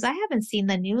the news. I haven't seen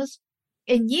the news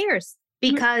in years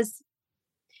because,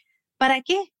 ¿para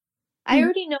qué? I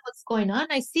already know what's going on.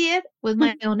 I see it with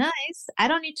my own eyes. I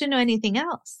don't need to know anything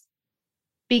else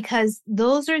because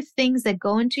those are things that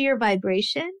go into your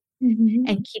vibration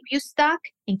and keep you stuck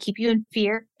and keep you in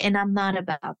fear. And I'm not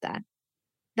about that.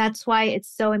 That's why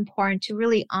it's so important to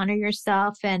really honor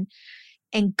yourself and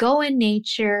go in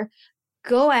nature,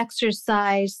 go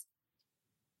exercise,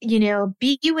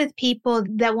 be with people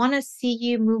that want to see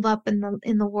you move up in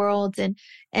the world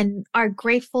and are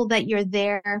grateful that you're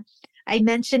there. I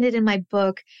mentioned it in my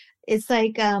book. It's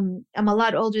like, I'm a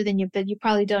lot older than you, but you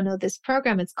probably don't know this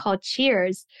program. It's called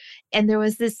Cheers. And there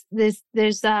was there's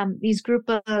these group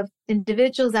of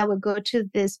individuals that would go to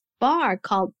this bar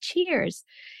called Cheers.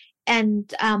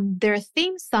 And, their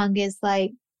theme song is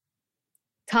like,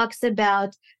 talks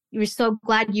about, you're so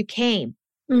glad you came.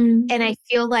 And I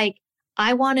feel like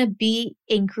I want to be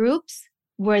in groups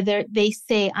where they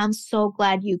say, I'm so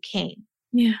glad you came.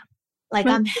 Yeah. Like,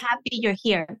 I'm happy you're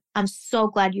here. I'm so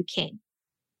glad you came.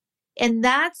 And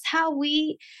that's how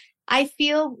I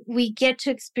feel we get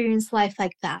to experience life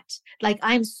like that. Like,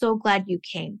 I'm so glad you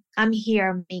came. I'm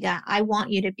here, amiga. I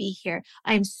want you to be here.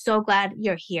 I'm so glad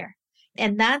you're here.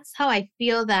 And that's how I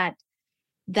feel that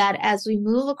as we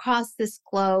move across this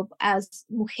globe as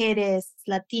mujeres,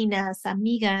 Latinas,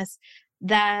 amigas,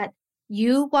 that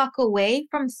you walk away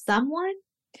from someone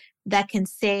that can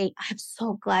say, I'm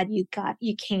so glad you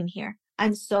came here.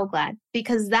 I'm so glad,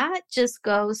 because that just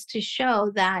goes to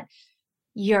show that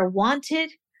you're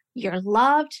wanted, you're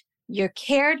loved, you're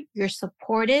cared, you're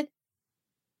supported.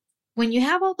 When you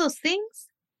have all those things,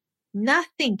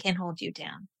 nothing can hold you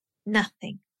down.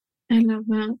 Nothing. I love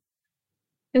that.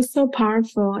 It's so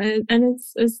powerful, and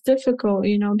it's difficult,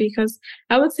 because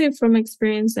I would say from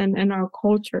experience and our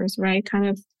cultures, right, kind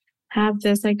of have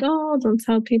this like, oh, don't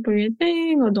tell people your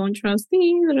thing, or don't trust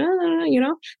me,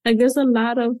 like there's a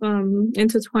lot of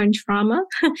intertwined trauma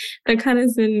that kind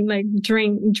of been like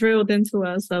drilled into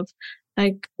us of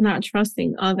like not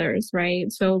trusting others, right?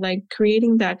 So like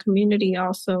creating that community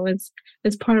also, it's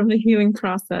part of the healing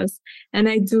process, and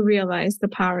I do realize the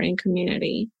power in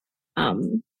community.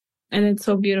 And it's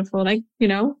so beautiful, like,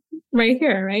 right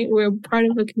here, right? We're part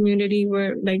of a community.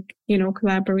 We're like,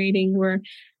 collaborating, we're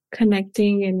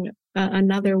connecting in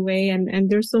another way. And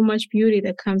there's so much beauty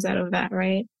that comes out of that,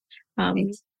 right?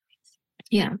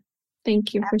 Yeah.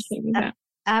 Thank you for sharing that.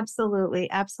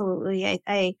 Absolutely. Absolutely.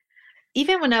 I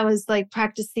even when I was like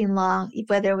practicing law,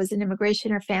 whether it was in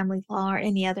immigration or family law or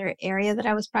any other area that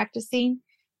I was practicing,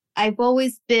 I've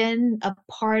always been a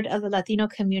part of the Latino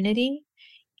community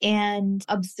and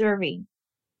observing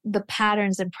the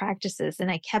patterns and practices, and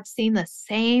I kept seeing the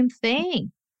same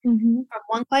thing Mm-hmm. from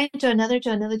one client to another, to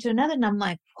another, to another. And I'm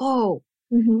like, whoa,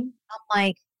 Mm-hmm. I'm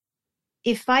like,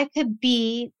 if I could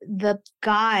be the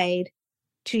guide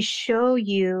to show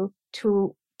you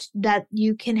that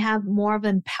you can have more of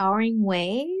empowering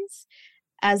ways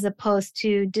as opposed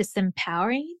to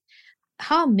disempowering,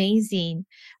 how amazing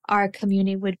our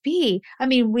community would be. I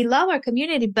mean, we love our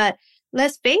community, but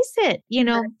let's face it,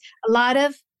 a lot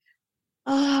of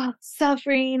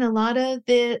suffering, a lot of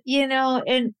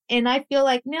and I feel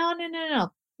like, no, no, no,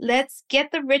 no. Let's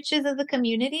get the riches of the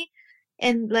community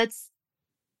and let's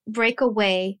break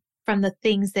away from the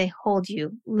things they hold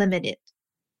you limited.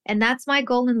 And that's my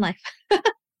goal in life.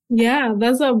 Yeah,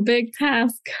 that's a big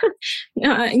task.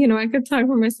 Yeah, I could talk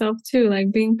for myself too.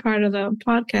 Like being part of the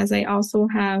podcast, I also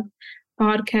have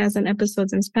podcasts and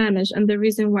episodes in Spanish. And the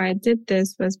reason why I did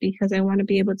this was because I want to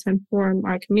be able to inform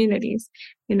our communities.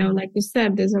 Like you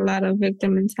said, there's a lot of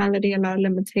victim mentality, a lot of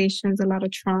limitations, a lot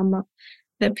of trauma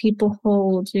that people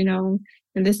hold,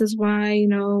 and this is why,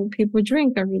 people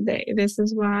drink every day. This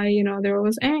is why, they're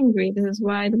always angry. This is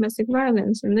why domestic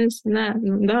violence and this and that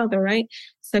and the other, right?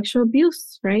 Sexual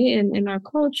abuse, right? In our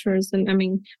cultures. And I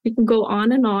mean, we can go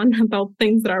on and on about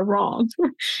things that are wrong.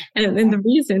 and the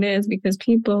reason is because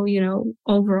people,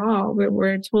 overall,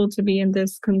 we're told to be in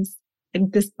this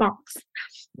box,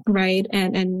 right?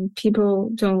 And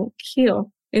people don't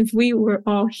heal. If we were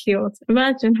all healed,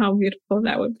 imagine how beautiful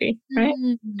that would be, right?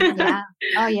 Yeah.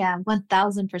 Oh yeah.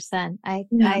 1000%. I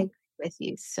agree with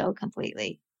you so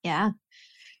completely. Yeah.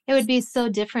 It would be so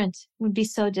different. It would be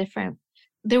so different.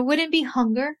 There wouldn't be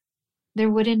hunger. There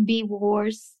wouldn't be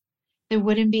wars. There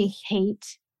wouldn't be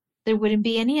hate. There wouldn't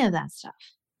be any of that stuff.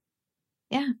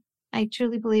 Yeah. I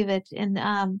truly believe it.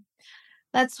 And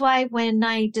that's why when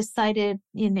I decided,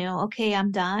 okay,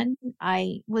 I'm done,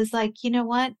 I was like, you know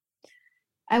what?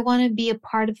 I want to be a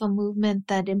part of a movement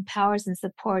that empowers and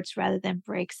supports rather than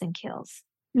breaks and kills.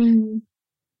 Mm-hmm.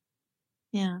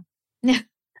 Yeah.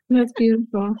 That's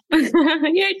beautiful.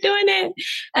 You're doing it.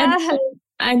 And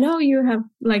I know you have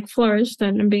like flourished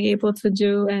and been able to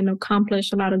do and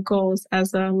accomplish a lot of goals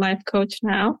as a life coach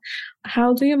now.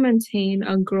 How do you maintain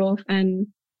a growth and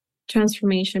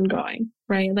transformation going,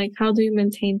 right? Like, how do you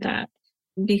maintain that?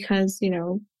 Because,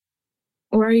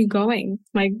 where are you going?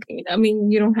 Like, I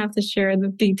mean, you don't have to share the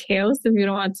details if you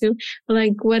don't want to, but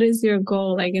like, what is your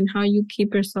goal? Like, and how you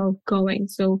keep yourself going?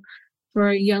 So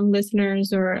for young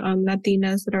listeners or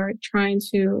Latinas that are trying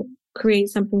to create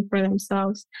something for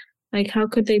themselves, like, how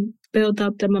could they build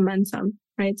up the momentum,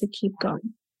 right, to keep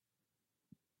going?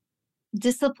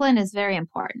 Discipline is very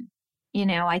important.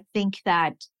 I think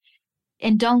that,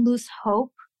 and don't lose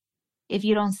hope if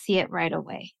you don't see it right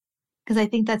away. Because I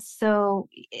think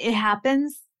it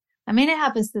happens. I mean, it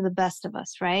happens to the best of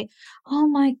us, right? Oh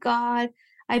my God,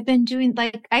 I've been doing,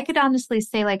 like, I could honestly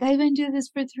say, like, I've been doing this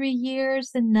for 3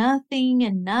 years and nothing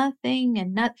and nothing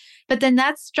and nothing. But then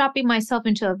that's dropping myself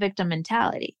into a victim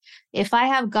mentality. If I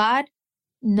have God,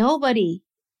 nobody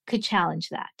could challenge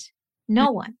that.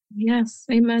 No one. Yes,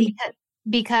 amen.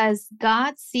 Because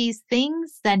God sees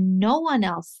things that no one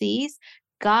else sees.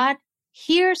 God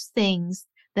hears things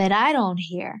that I don't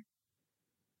hear.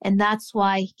 And that's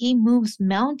why he moves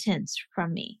mountains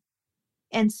from me.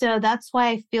 And so that's why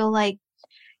I feel like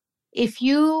if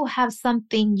you have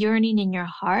something yearning in your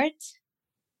heart,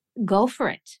 go for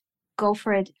it. Go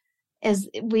for it. As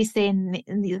we say in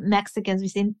the Mexicans, we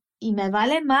say, y me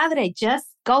vale madre, just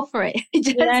go for it.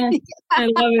 Yes, I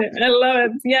love it. I love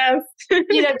it. Yes.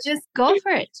 Just go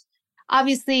for it.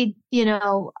 Obviously,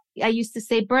 I used to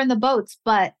say burn the boats,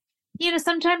 but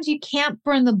sometimes you can't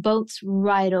burn the boats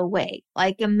right away.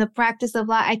 Like in the practice of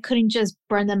law, I couldn't just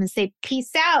burn them and say,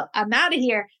 peace out, I'm out of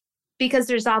here, because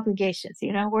there's obligations.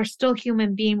 We're still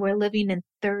human beings. We're living in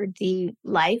 3D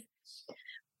life,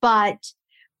 but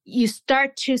you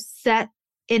start to set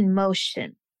in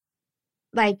motion.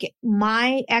 Like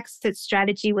my exit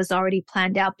strategy was already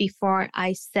planned out before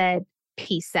I said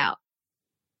peace out.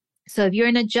 So if you're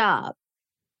in a job,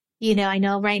 I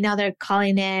know right now they're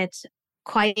calling it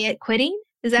quiet quitting.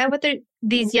 Is that what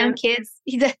these young kids,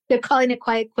 they're calling it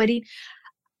quiet quitting?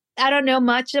 I don't know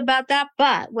much about that,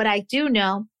 but what I do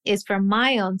know is for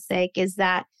my own sake is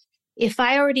that if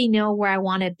I already know where I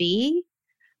want to be,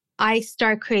 I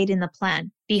start creating the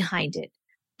plan behind it,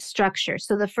 structure.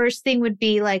 So the first thing would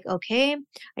be like, okay,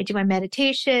 I do my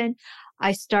meditation.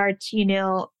 I start,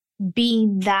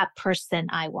 being that person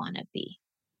I want to be.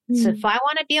 So if I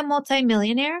want to be a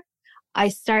multimillionaire, I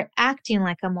start acting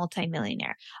like a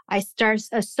multimillionaire. I start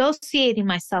associating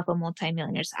myself with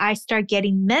multimillionaires. I start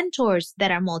getting mentors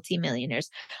that are multimillionaires.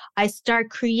 I start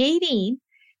creating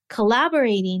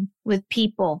collaborating with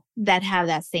people that have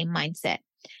that same mindset.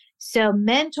 So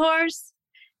mentors,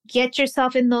 get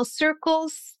yourself in those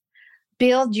circles,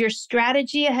 build your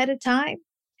strategy ahead of time.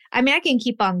 I mean, I can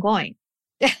keep on going.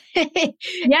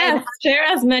 Yes, share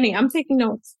as many. I'm taking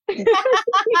notes.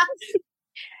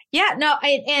 Yeah, no,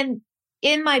 and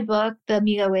in my book, The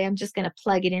Amiga Way, I'm just going to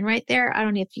plug it in right there. I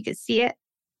don't know if you could see it.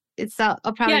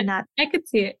 I'll probably not. I could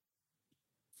see it.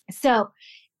 So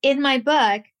in my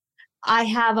book, I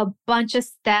have a bunch of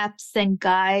steps and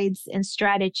guides and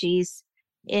strategies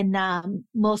in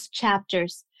most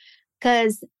chapters,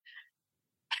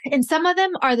 and some of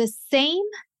them are the same.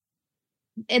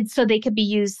 And so they could be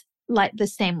used like the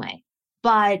same way.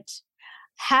 But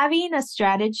having a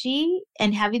strategy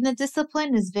and having the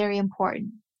discipline is very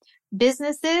important.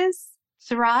 Businesses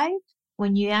thrive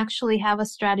when you actually have a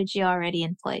strategy already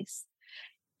in place.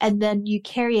 And then you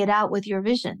carry it out with your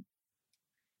vision.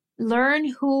 Learn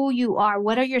who you are.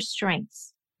 What are your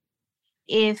strengths?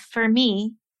 If for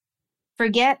me,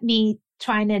 forget me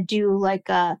trying to do like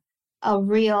a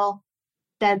reel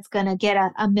that's going to get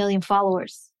a million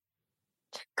followers.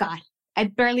 God, I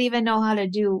barely even know how to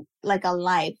do like a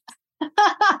live.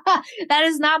 That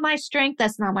is not my strength.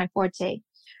 That's not my forte.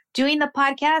 Doing the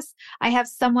podcast, I have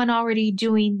someone already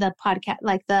doing the podcast,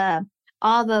 like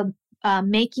all the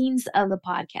makings of the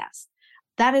podcast.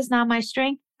 That is not my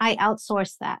strength. I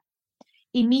outsource that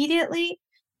immediately.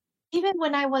 Even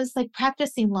when I was like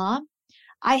practicing law,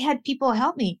 I had people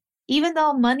help me. Even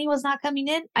though money was not coming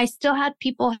in, I still had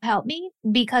people help me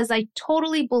because I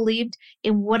totally believed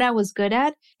in what I was good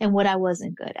at and what I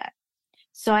wasn't good at.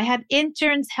 So I had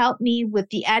interns help me with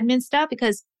the admin stuff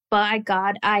because, by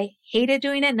God, I hated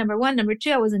doing it. Number one. Number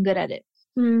two, I wasn't good at it.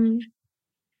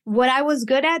 What I was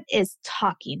good at is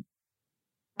talking.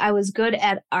 I was good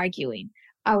at arguing.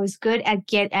 I was good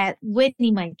at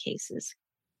winning my cases.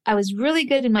 I was really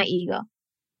good in my ego.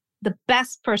 The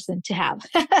best person to have.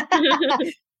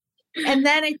 And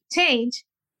then it changed,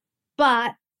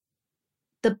 but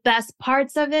the best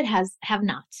parts of it have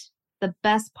not. The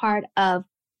best part of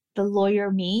the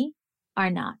lawyer me are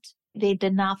not. They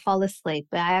did not fall asleep.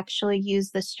 I actually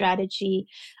use the strategy.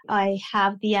 I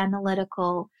have the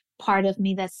analytical part of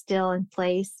me that's still in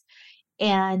place.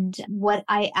 And what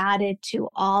I added to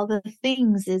all the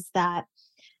things is that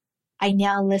I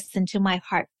now listen to my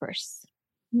heart first,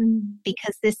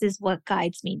 because this is what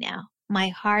guides me now. My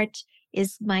heart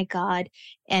is my God,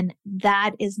 and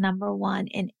that is number one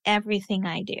in everything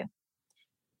I do.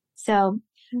 So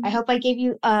I hope I gave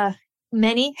you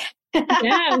many.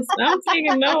 Yes, I'm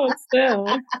taking notes still.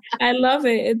 I love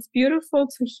it. It's beautiful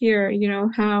to hear,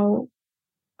 how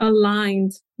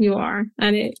aligned you are,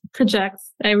 and it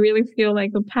projects. I really feel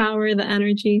like the power, the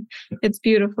energy. It's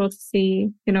beautiful to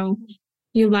see,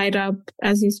 you light up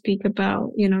as you speak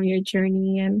about, your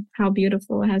journey and how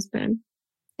beautiful it has been.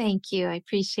 Thank you. I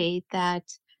appreciate that.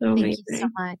 So Thank you so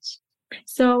much.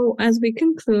 So as we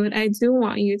conclude, I do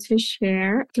want you to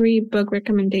share 3 book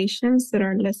recommendations that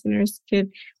our listeners could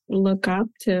look up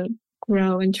to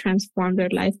grow and transform their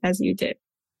life as you did.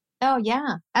 Oh,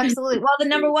 yeah, absolutely. Well, the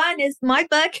number one is my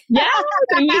book. Yeah,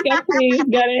 Amiga, please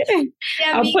get it.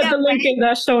 I'll put the link in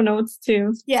the show notes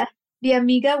too. Yeah, The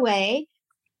Amiga Way.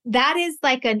 That is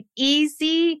like an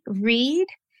easy read.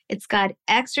 It's got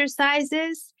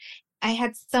exercises. I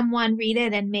had someone read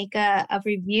it and make a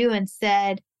review and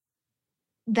said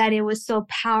that it was so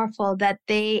powerful that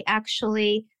they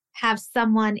actually have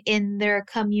someone in their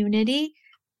community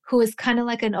who is kind of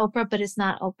like an Oprah, but it's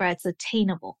not Oprah. It's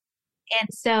attainable. And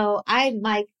so I'm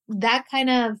like, that kind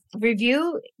of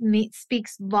review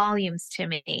speaks volumes to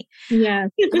me. Yeah.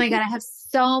 Oh my God, I have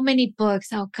so many books.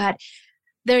 Oh God.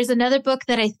 There's another book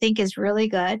that I think is really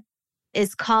good.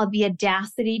 It's called The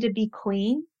Audacity to Be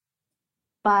Queen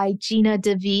by Gina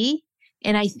DeVee.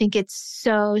 And I think it's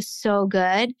so, so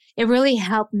good. It really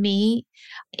helped me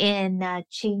in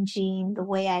changing the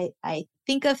way I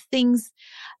think of things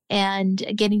and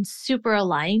getting super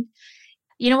aligned.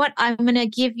 You know what? I'm going to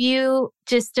give you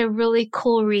just a really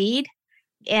cool read.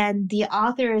 And the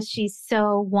author, she's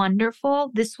so wonderful.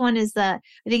 This one is I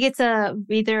think it's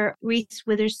either Reese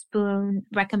Witherspoon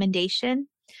recommendation.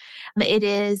 It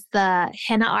is The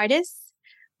Henna Artist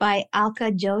by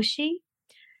Alka Joshi.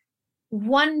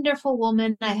 Wonderful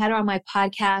woman. I had her on my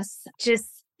podcast,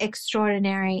 just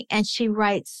extraordinary. And she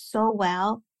writes so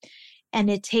well, and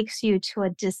it takes you to a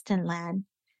distant land.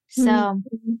 So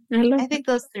I think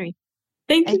those 3.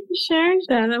 Thank you for sharing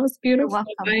that. That was beautiful.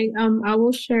 You're welcome. I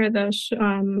will share the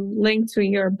link to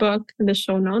your book in the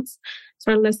show notes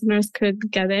so our listeners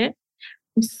could get it.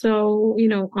 I'm so,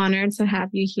 honored to have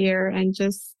you here, and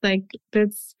just like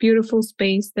this beautiful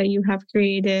space that you have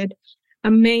created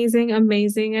Amazing,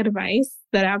 amazing advice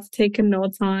that I've taken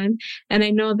notes on. And I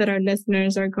know that our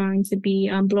listeners are going to be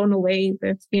blown away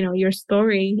with, your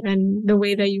story and the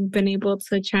way that you've been able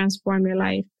to transform your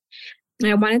life.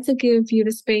 I wanted to give you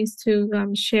the space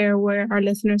to share where our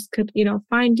listeners could,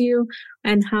 find you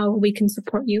and how we can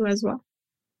support you as well.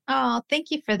 Oh, thank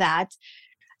you for that.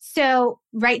 So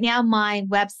right now, my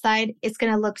website is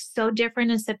going to look so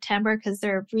different in September because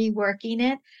they're reworking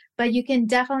it. But you can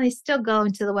definitely still go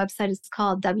into the website. It's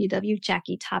called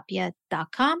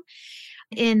www.jackietapia.com.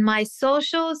 In my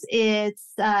socials,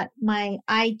 it's my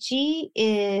IG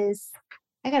is,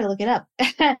 I got to look it up.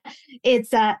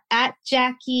 It's at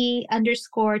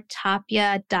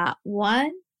Jackie_Tapia.1.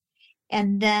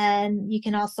 And then you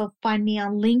can also find me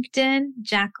on LinkedIn,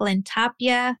 Jacqueline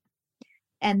Tapia.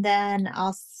 And then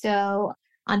also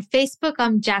on Facebook,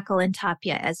 I'm Jacqueline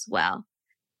Tapia as well.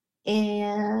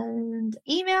 And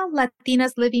email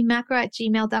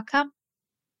latinaslivingmacro@gmail.com.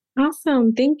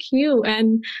 Awesome. Thank you.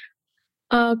 And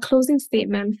a closing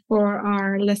statement for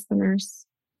our listeners.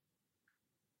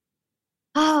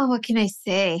 Oh, what can I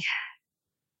say?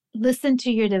 Listen to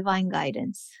your divine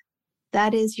guidance.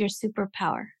 That is your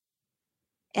superpower.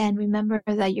 And remember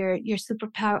that your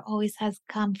superpower always has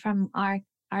come from our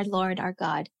Lord, our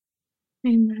God.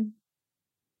 Amen.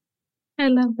 I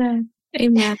love that.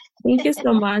 Amen. Thank you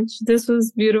so much. This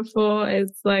was beautiful.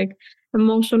 It's like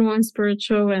emotional and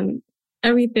spiritual and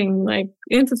everything like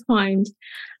intertwined.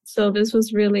 So this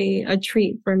was really a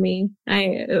treat for me.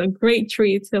 A great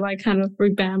treat to like kind of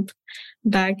revamp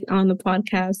back on the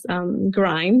podcast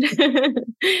grind.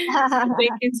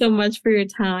 Thank you so much for your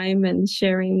time and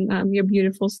sharing your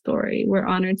beautiful story. We're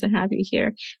honored to have you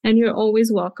here. And you're always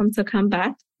welcome to come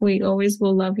back. We always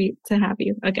will love you to have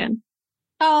you again.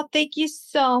 Oh, thank you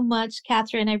so much,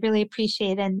 Kateryn. I really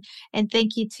appreciate it. And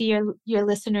thank you to your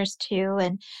listeners too.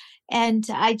 And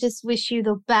I just wish you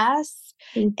the best.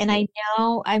 And I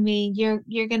know, I mean,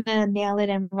 you're going to nail it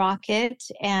and rock it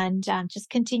and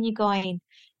just continue going.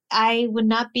 I would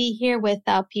not be here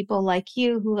without people like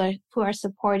you who are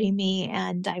supporting me.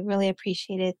 And I really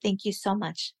appreciate it. Thank you so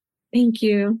much. Thank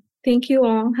you. Thank you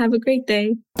all. Have a great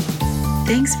day.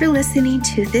 Thanks for listening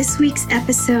to this week's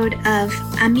episode of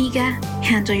Amiga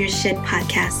Handle Your Shit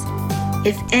podcast.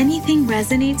 If anything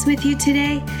resonates with you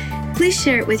today, please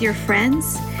share it with your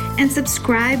friends and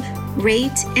subscribe,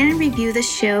 rate, and review the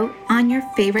show on your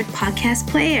favorite podcast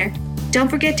player. Don't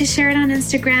forget to share it on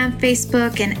Instagram,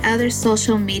 Facebook, and other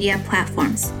social media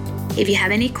platforms. If you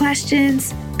have any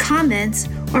questions, comments,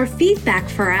 or feedback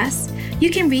for us, you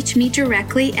can reach me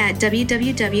directly at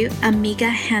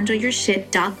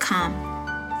www.amigahandleyourshit.com.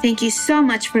 Thank you so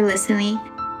much for listening.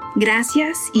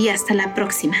 Gracias y hasta la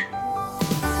próxima.